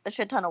drink a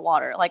shit ton of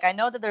water. Like, I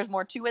know that there's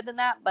more to it than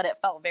that, but it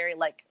felt very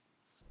like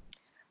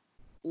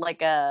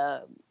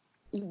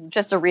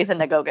just a reason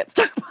to go get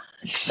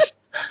Starbucks.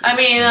 I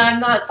mean, I'm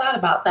not sad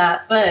about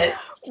that, but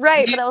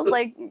right. But I was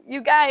like,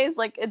 you guys,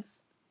 like,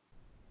 it's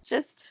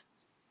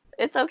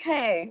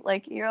okay.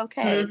 Like, you're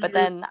okay. But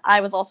then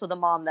I was also the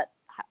mom that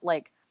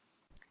like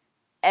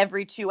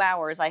every 2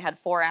 hours I had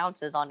 4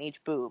 ounces on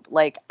each boob.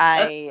 Like,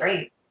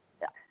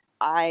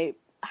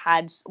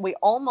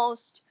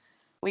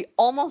 we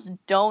almost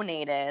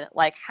donated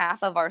like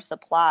half of our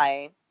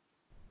supply,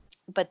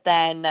 but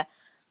then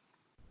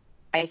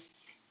I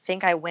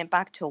think I went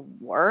back to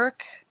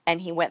work and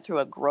he went through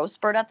a growth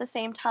spurt at the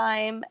same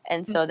time.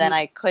 And so then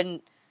I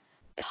couldn't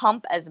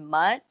pump as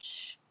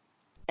much.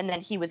 And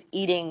then he was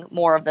eating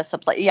more of the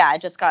supply. Yeah, I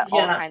just got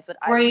all kinds. But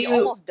we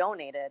almost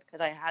donated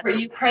because I had. Were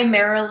you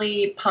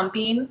primarily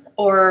pumping,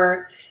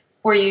 or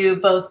were you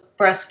both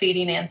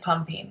breastfeeding and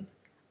pumping?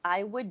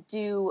 I would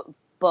do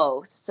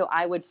both. So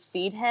I would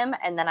feed him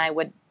and then I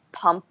would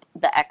pump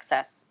the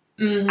excess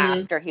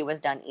after he was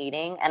done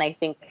eating. And I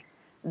think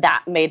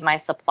that made my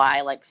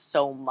supply like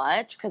so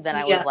much, because then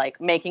I was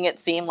like making it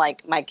seem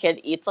like my kid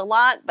eats a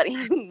lot, but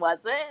he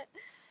wasn't.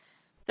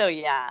 So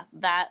yeah,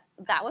 that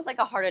was like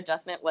a hard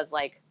adjustment. Was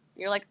like,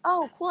 you're like,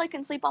 oh cool, I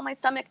can sleep on my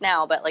stomach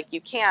now, but like you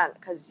can't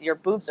because your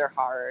boobs are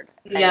hard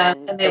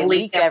and they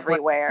leak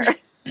everywhere.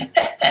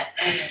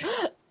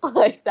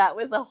 Like, that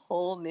was a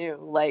whole new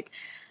like,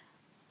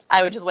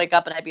 I would just wake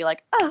up and I'd be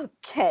like,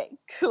 okay,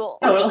 cool.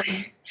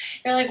 Totally.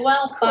 You're like,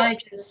 well, cool. I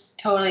just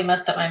totally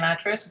messed up my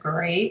mattress.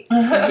 Great.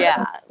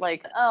 Yeah.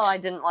 Like, oh, I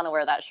didn't want to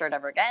wear that shirt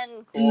ever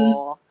again.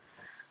 Cool.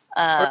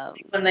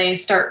 When they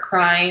start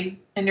crying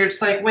and you're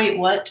just like, wait,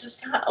 what?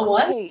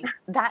 What? Okay,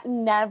 that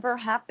never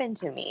happened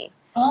to me.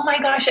 Oh my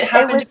gosh, it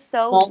happened. It was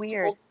so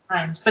weird.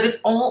 Times, but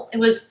it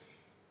was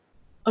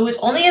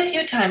only a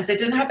few times. It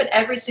didn't happen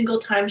every single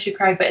time she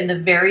cried, but in the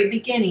very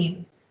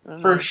beginning,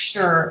 for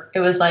sure, it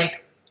was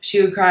like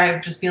she would cry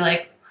and just be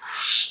like,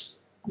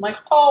 I'm like,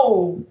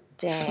 oh,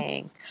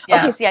 dang. Yeah.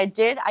 Okay, see, I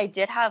did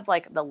have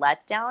like the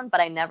letdown,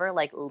 but I never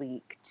like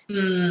leaked,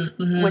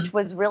 which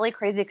was really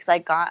crazy because I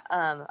got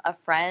a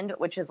friend,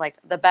 which is like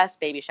the best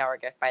baby shower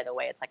gift, by the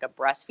way. It's like a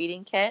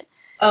breastfeeding kit.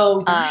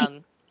 Oh,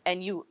 nice.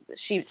 And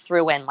she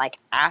threw in like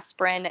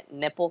aspirin,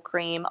 nipple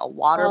cream, a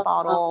water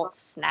bottle,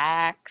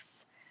 snacks,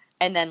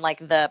 and then like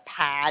the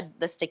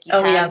sticky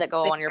pads that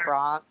go on your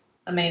bra.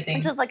 Amazing.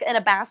 It's just like in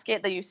a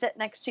basket that you sit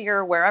next to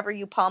your wherever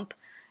you pump,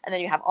 and then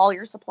you have all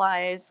your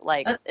supplies.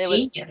 Like it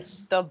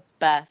was the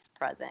best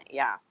present.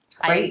 Yeah.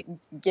 Great. I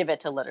give it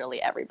to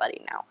literally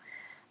everybody now.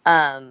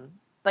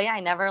 But yeah,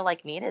 I never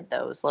like needed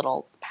those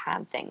little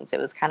pad things. It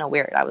was kind of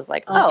weird. I was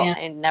like,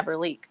 I never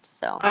leaked.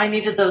 So I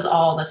needed those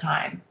all the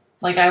time.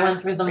 Like I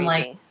went through them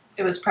like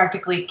it was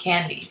practically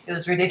candy. It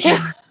was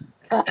ridiculous.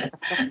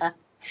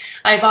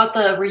 I bought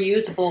the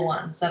reusable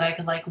ones that I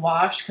could like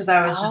wash because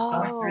I was just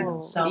going through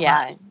them so much.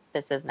 Yeah,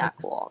 this is not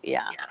cool.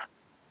 Yeah.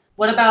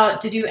 What about,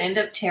 did you end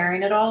up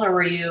tearing it all or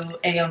were you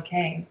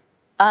A-okay?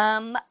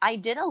 I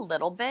did a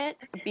little bit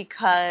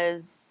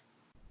because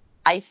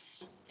I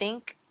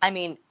think,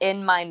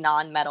 in my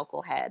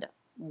non-medical head,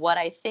 what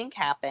I think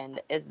happened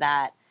is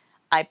that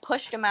I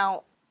pushed him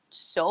out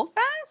so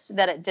fast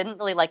that it didn't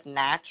really like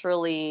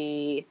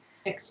naturally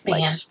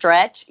expand, like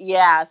stretch.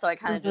 Yeah, so I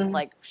kind of just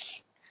like,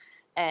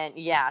 and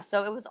yeah,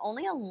 so it was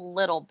only a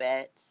little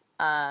bit.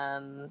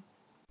 And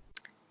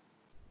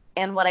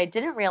what I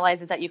didn't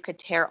realize is that you could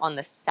tear on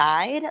the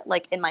side.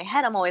 Like in my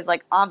head, I'm always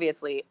like,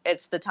 obviously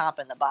it's the top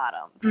and the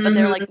bottom, but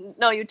they're like,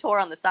 no, you tore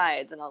on the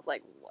sides, and I was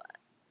like, what?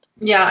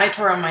 Yeah, I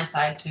tore on my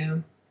side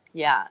too.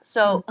 Yeah.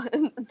 So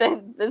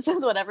then this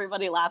is what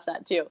everybody laughs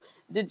at too.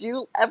 Did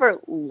you ever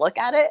look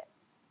at it?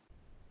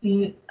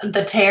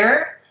 The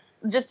tear?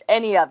 Just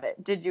any of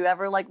it. Did you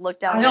ever like look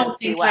down and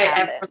see what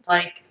happened? Ever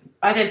like,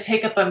 I didn't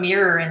pick up a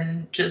mirror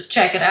and just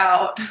check it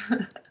out.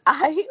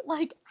 I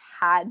like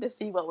had to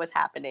see what was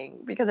happening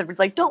because it was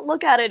like, don't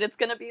look at it. It's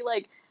going to be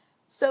like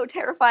so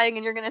terrifying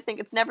and you're going to think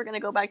it's never going to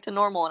go back to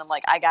normal. And I'm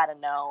like, I got to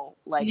know.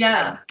 Like,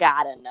 yeah. I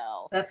got to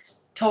know.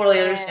 That's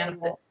totally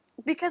understandable.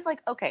 Because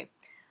like, okay,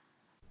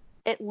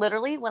 it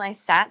literally, when I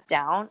sat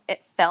down,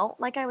 it felt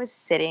like I was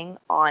sitting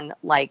on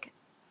like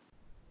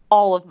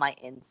all of my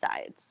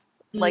insides.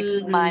 Like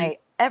my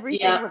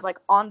everything was like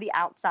on the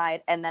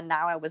outside, and then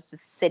now I was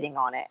just sitting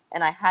on it,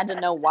 and I had to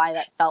know why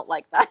that felt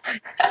like that.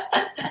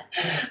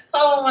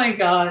 Oh my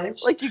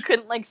gosh! Like you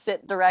couldn't like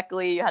sit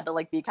directly; you had to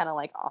like be kind of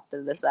like off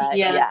to the side.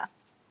 Yeah.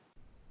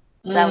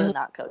 That was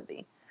not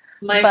cozy.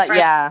 My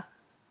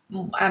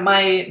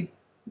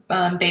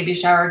baby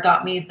shower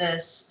got me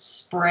this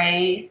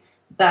spray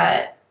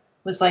that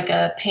was like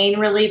a pain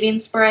relieving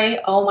spray.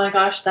 Oh my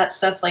gosh, that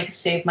stuff like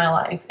saved my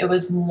life. It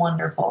was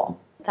wonderful.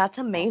 That's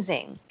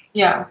amazing.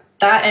 Yeah,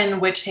 that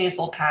and witch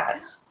hazel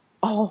pads.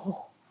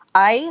 Oh,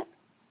 I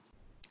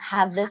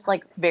have this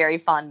like very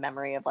fond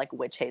memory of like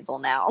witch hazel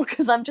now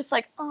because I'm just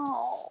like,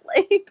 oh,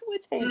 like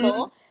witch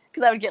hazel.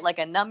 Because I would get like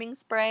a numbing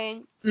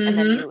spray and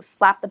then you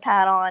slap the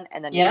pad on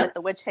and then you put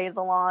the witch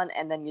hazel on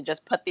and then you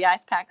just put the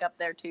ice pack up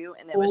there too,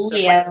 and it was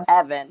just like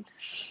heaven.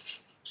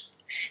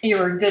 You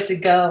were good to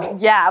go.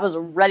 Yeah, I was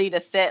ready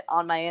to sit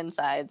on my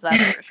insides,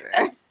 that's for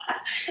sure.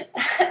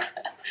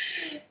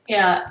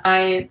 Yeah,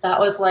 that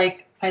was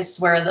like, I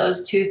swear,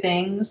 those two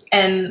things.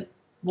 And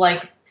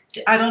like,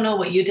 I don't know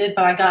what you did,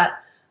 but I got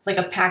like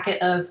a packet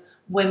of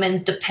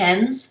women's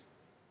Depends.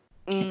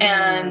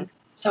 And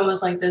so it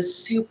was like this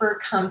super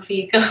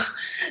comfy,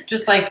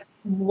 just like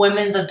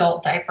women's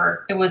adult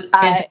diaper. It was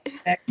fantastic.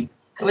 It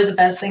was the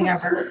best thing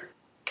ever.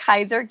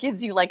 Kaiser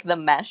gives you like the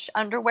mesh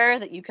underwear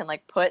that you can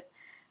like put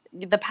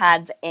the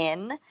pads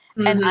in.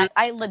 And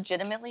I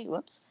legitimately,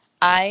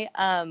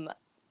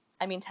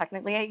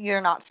 technically you're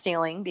not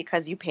stealing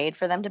because you paid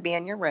for them to be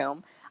in your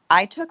room.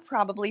 I took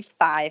probably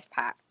 5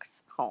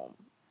 packs home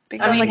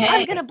because I'm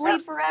going to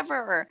bleed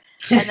forever.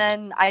 And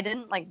then I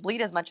didn't like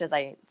bleed as much as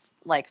I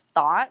like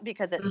thought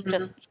because it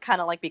just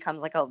kind of like becomes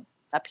like a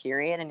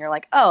period. And you're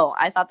like, oh,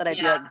 I thought that I'd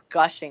be like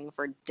gushing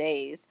for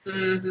days.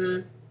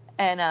 And,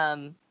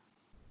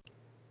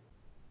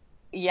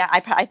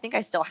 I think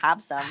I still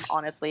have some,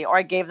 honestly, or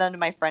I gave them to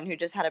my friend who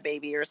just had a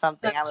baby or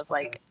something. I was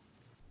like,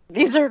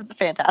 these are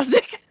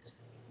fantastic.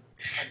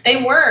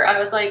 They were. I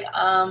was like,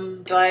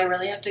 do I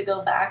really have to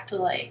go back to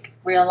like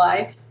real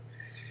life?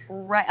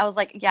 Right. I was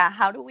like, yeah,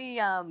 how do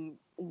we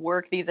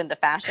work these into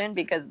fashion?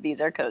 Because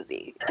these are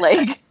cozy.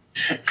 Like,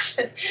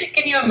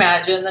 can you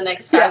imagine the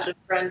next fashion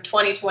trend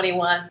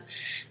 2021?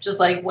 Just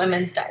like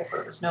women's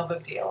diapers, no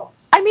big deal.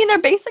 I mean, they're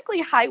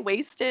basically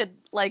high-waisted,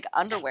 like,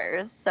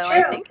 underwears, so True,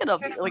 I think it'll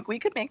true. be, like, we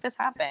could make this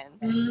happen.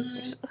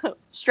 Mm.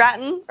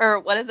 Stratton, or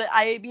what is it,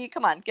 IAB?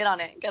 Come on, get on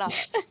it.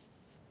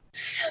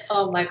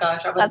 Oh my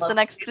gosh, I would love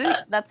to do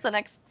that. That's the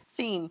next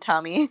scene,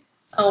 Tommy.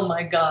 Oh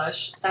my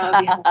gosh, that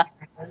would be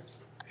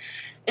hilarious.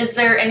 Is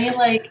there any,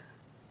 like,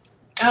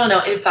 I don't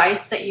know,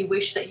 advice that you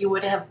wish that you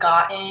would have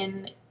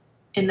gotten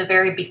in the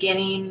very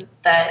beginning,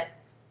 that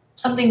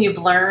something you've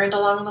learned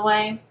along the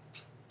way?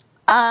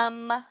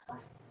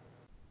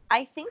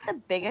 I think the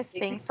biggest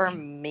thing for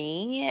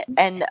me,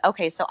 and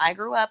okay, so I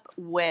grew up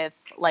with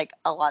like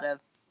a lot of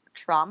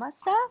trauma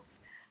stuff,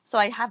 so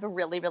I have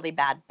really, really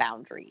bad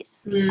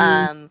boundaries.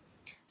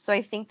 So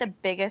I think the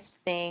biggest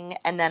thing,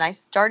 and then I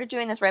started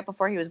doing this right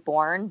before he was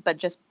born, but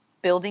just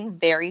building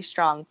very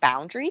strong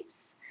boundaries.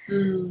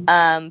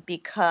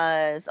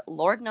 Because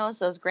Lord knows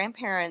those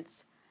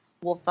grandparents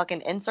will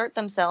fucking insert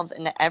themselves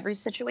into every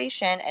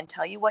situation and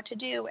tell you what to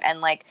do. And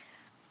like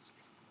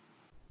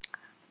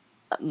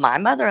my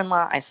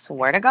mother-in-law, I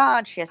swear to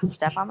God, she has to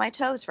step on my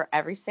toes for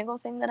every single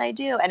thing that I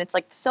do. And it's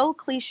like so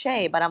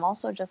cliche, but I'm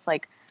also just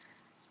like,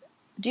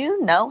 do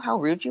you know how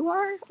rude you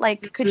are?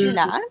 Like, could you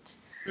not?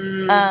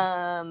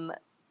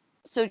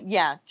 So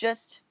yeah,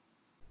 just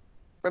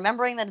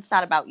remembering that it's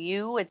not about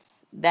you, it's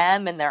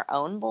them and their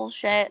own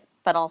bullshit.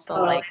 But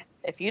also, like,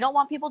 if you don't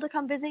want people to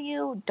come visit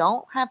you,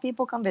 don't have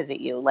people come visit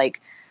you. Like,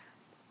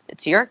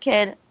 it's your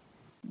kid.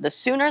 The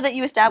sooner that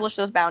you establish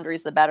those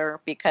boundaries, the better,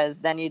 because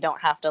then you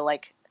don't have to,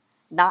 like,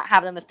 not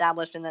have them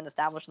established and then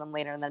establish them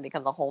later, and then it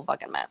becomes a whole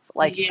fucking mess.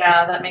 Like,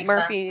 yeah, that makes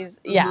sense.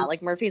 Yeah,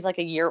 like, Murphy's, like,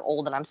 a year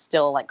old, and I'm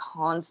still, like,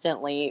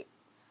 constantly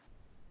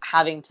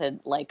having to,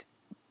 like,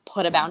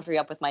 put a boundary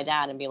up with my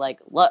dad and be like,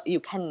 look, you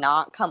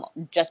cannot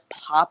just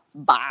pop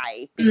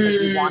by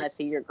because you want to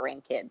see your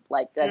grandkid.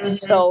 Like,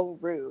 that's so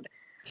rude.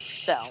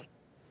 So,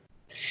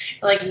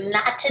 like,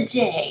 not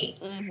today.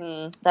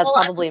 That's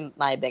probably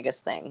my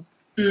biggest thing.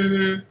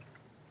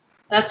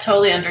 That's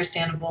totally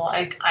understandable.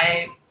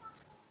 I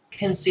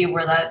can see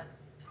where that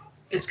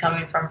is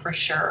coming from for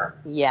sure.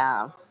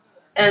 Yeah.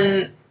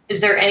 And is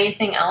there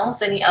anything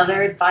else? Any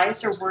other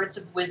advice or words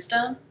of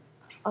wisdom?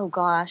 Oh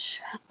gosh.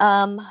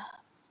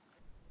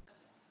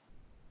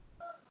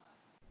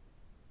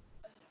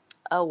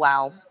 Oh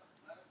wow.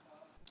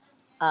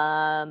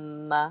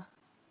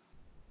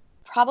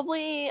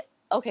 Probably,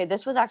 okay,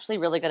 this was actually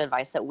really good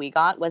advice that we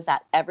got, was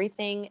that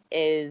everything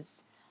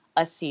is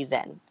a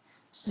season.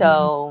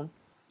 So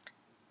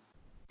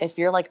if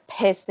you're like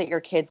pissed that your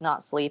kid's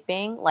not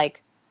sleeping,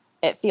 like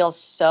it feels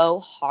so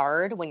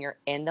hard when you're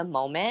in the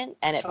moment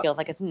and it feels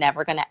like it's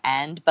never going to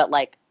end, but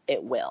like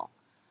it will.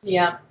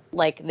 Yeah.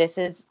 Like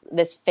this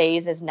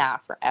phase is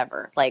not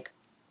forever. Like,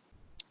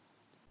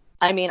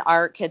 I mean,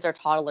 our kids are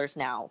toddlers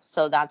now,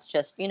 so that's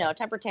just, you know,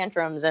 temper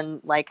tantrums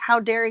and like, how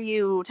dare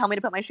you tell me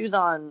to put my shoes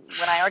on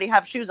when I already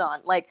have shoes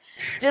on? Like,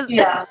 just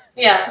no.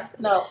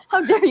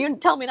 How dare you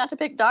tell me not to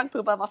pick dog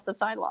poop up off the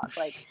sidewalk?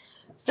 Like,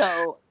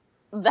 so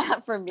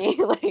that for me,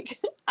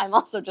 like, I'm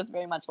also just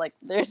very much like,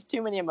 there's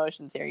too many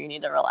emotions here. You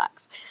need to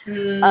relax.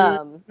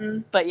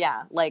 But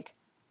yeah, like,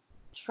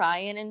 try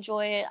and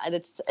enjoy it.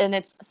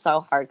 It's so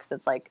hard because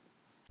it's like,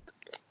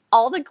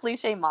 all the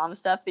cliche mom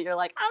stuff that you're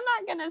like, I'm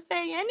not going to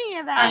say any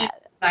of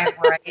that. I'm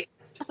right.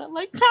 I'm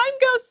like, time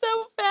goes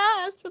so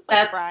fast. Just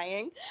like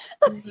crying.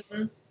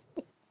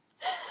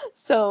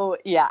 So,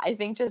 yeah, I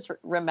think just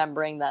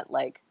remembering that,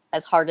 like,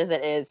 as hard as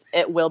it is,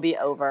 it will be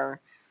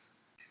over.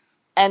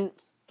 And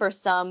for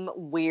some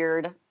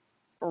weird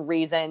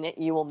reason,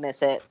 you will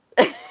miss it.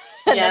 And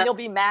then you'll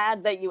be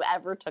mad that you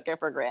ever took it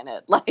for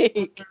granted.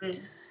 Like,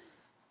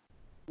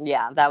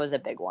 yeah, that was a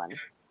big one.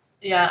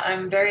 Yeah,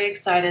 I'm very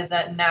excited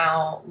that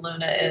now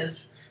Luna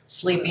is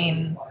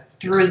sleeping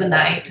through the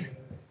night.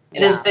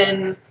 It has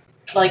been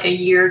like a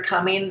year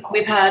coming.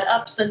 We've had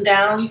ups and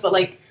downs, but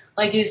like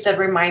you said,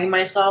 reminding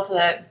myself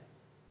that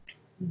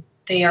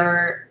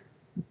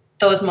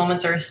those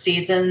moments are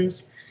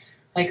seasons,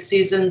 like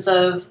seasons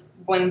of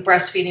when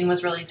breastfeeding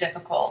was really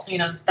difficult. You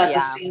know, that's a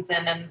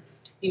season, and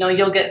you know,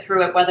 you'll get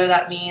through it, whether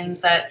that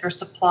means that your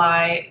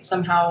supply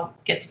somehow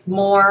gets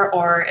more,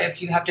 or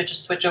if you have to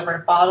just switch over to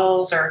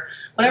bottles, or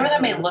whatever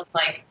that may look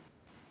like.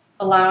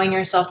 Allowing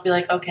yourself to be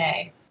like,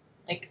 okay,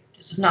 like,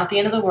 this is not the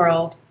end of the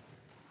world.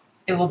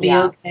 It will be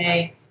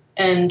okay.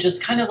 And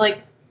just kind of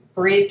like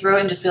breathe through it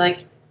and just be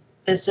like,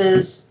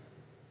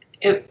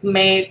 it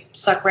may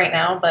suck right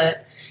now,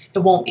 but it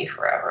won't be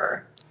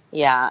forever.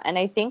 Yeah. And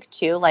I think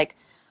too, like,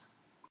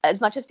 as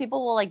much as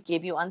people will like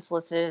give you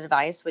unsolicited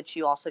advice, which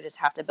you also just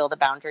have to build a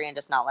boundary and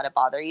just not let it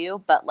bother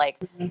you, but like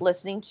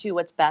listening to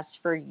what's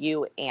best for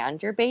you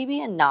and your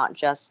baby and not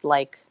just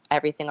like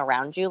everything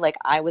around you. Like,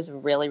 I was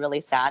really, really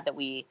sad that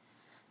we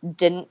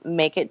didn't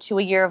make it to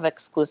a year of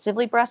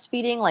exclusively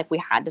breastfeeding. Like, we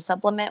had to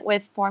supplement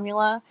with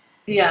formula.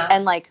 Yeah.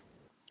 And like,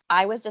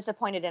 I was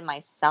disappointed in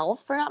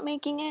myself for not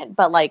making it,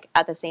 but like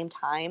at the same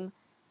time,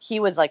 he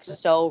was like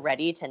so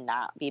ready to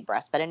not be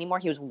breastfed anymore.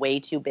 He was way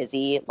too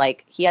busy.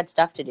 Like, he had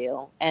stuff to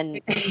do, and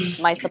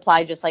my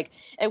supply just like,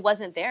 it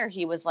wasn't there.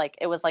 He was like,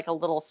 it was like a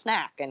little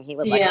snack, and he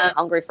was like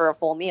hungry for a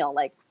full meal.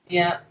 Like,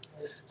 Yeah.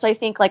 So I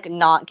think like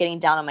not getting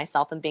down on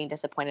myself and being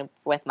disappointed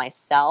with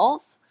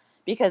myself,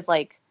 because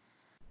like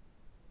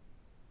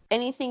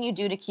anything you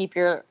do to keep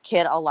your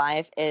kid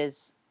alive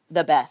is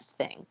the best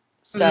thing.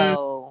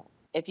 So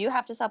if you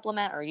have to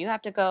supplement or you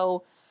have to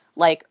go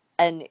like,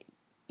 and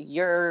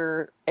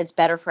it's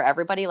better for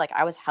everybody. Like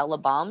I was hella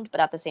bummed,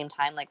 but at the same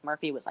time, like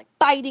Murphy was like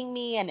biting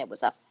me and it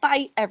was a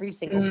fight every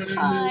single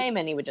time.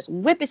 And he would just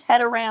whip his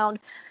head around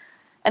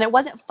and it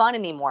wasn't fun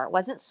anymore. It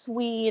wasn't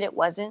sweet. It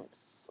wasn't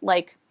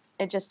like,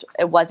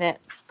 it wasn't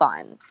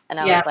fun. And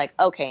I was like,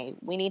 okay,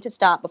 we need to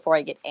stop before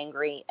I get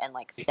angry and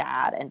like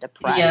sad and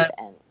depressed.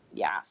 And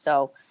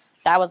so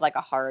that was like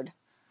a hard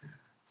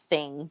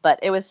thing, but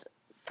it was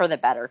for the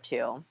better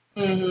too.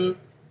 I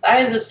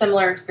had a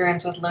similar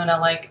experience with Luna.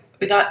 Like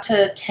we got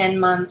to 10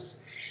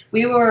 months.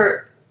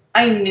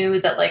 I knew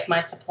that like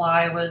my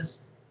supply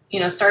was,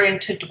 starting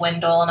to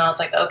dwindle, and I was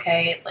like,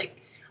 okay,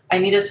 like I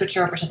need to switch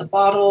her over to the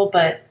bottle,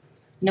 but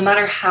no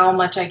matter how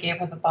much I gave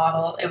her the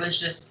bottle, it was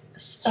just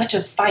such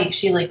a fight.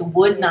 She like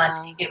would not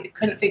take it. We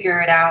couldn't figure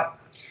it out.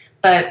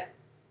 But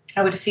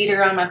I would feed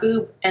her on my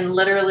boob and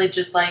literally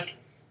just like,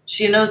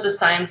 she knows the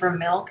sign for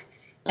milk.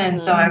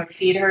 And so I would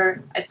feed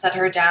her, I'd set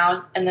her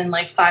down, and then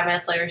like 5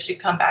 minutes later she'd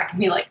come back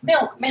and be like,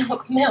 milk,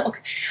 milk, milk.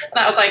 And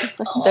I was like,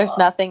 there's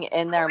nothing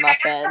in there,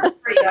 muffin. I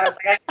was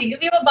like, I can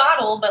give you a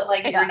bottle, but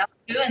like you're not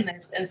doing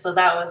this. And so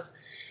that was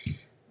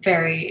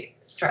very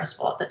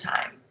stressful at the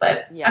time.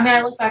 But I mean,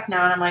 I look back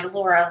now and I'm like,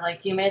 Laura,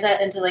 like you made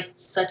that into like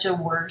such a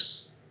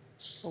worse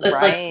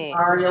like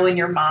scenario in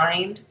your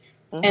mind,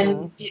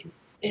 and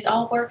it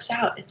all works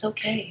out. It's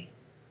okay.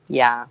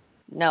 Yeah.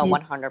 No,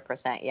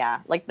 100%.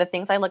 Yeah. Like the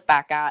things I look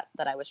back at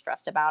that I was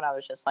stressed about, I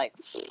was just like,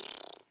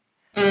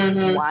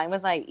 why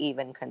was I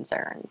even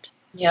concerned?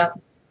 Yeah.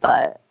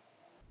 But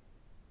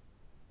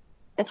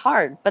it's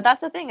hard. But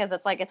that's the thing is,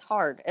 it's like, it's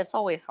hard. It's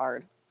always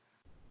hard.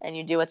 And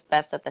you do what's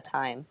best at the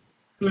time.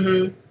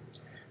 And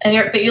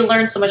but you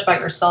learn so much about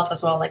yourself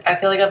as well. Like, I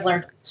feel like I've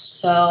learned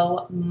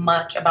so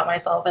much about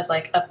myself as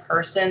like a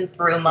person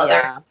through mother.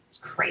 Yeah. It's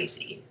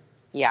crazy.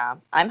 Yeah,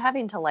 I'm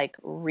having to like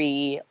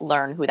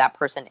relearn who that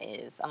person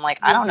is. I'm like,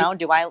 I don't know.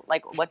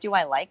 What do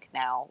I like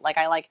now? Like,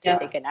 I like to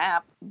take a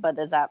nap, but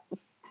is that,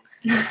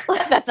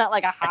 that's not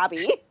like a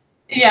hobby.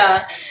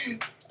 Yeah,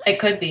 it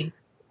could be.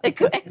 It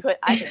could,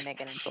 I could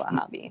make it into a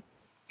hobby.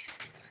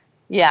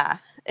 Yeah,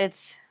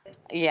 because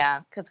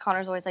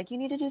Connor's always like, you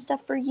need to do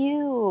stuff for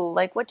you.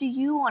 Like, what do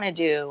you want to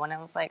do? And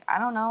I was like, I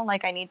don't know.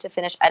 Like, I need to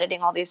finish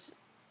editing all these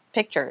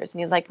pictures.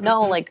 And he's like,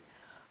 no, like,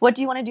 what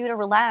do you want to do to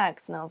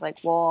relax? And I was like,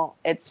 well,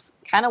 it's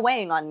kind of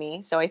weighing on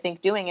me. So I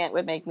think doing it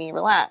would make me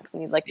relax.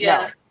 And he's like,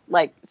 no,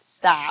 like,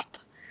 stop.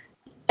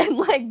 And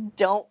like,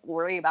 don't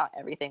worry about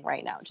everything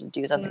right now. Just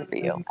do something for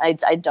you. I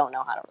don't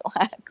know how to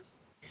relax.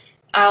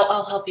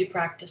 I'll help you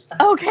practice that.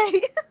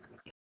 Okay.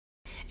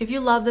 If you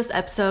love this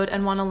episode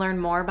and want to learn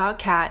more about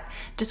Kat,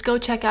 just go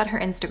check out her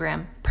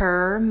Instagram,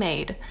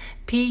 purrmaid,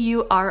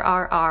 PURRRMAID_.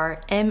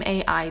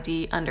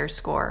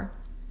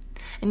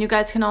 And you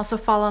guys can also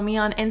follow me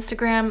on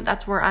Instagram.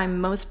 That's where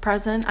I'm most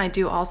present. I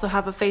do also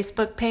have a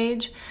Facebook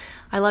page.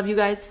 I love you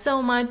guys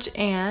so much,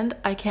 and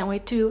I can't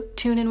wait to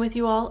tune in with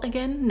you all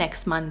again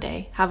next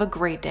Monday. Have a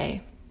great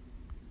day.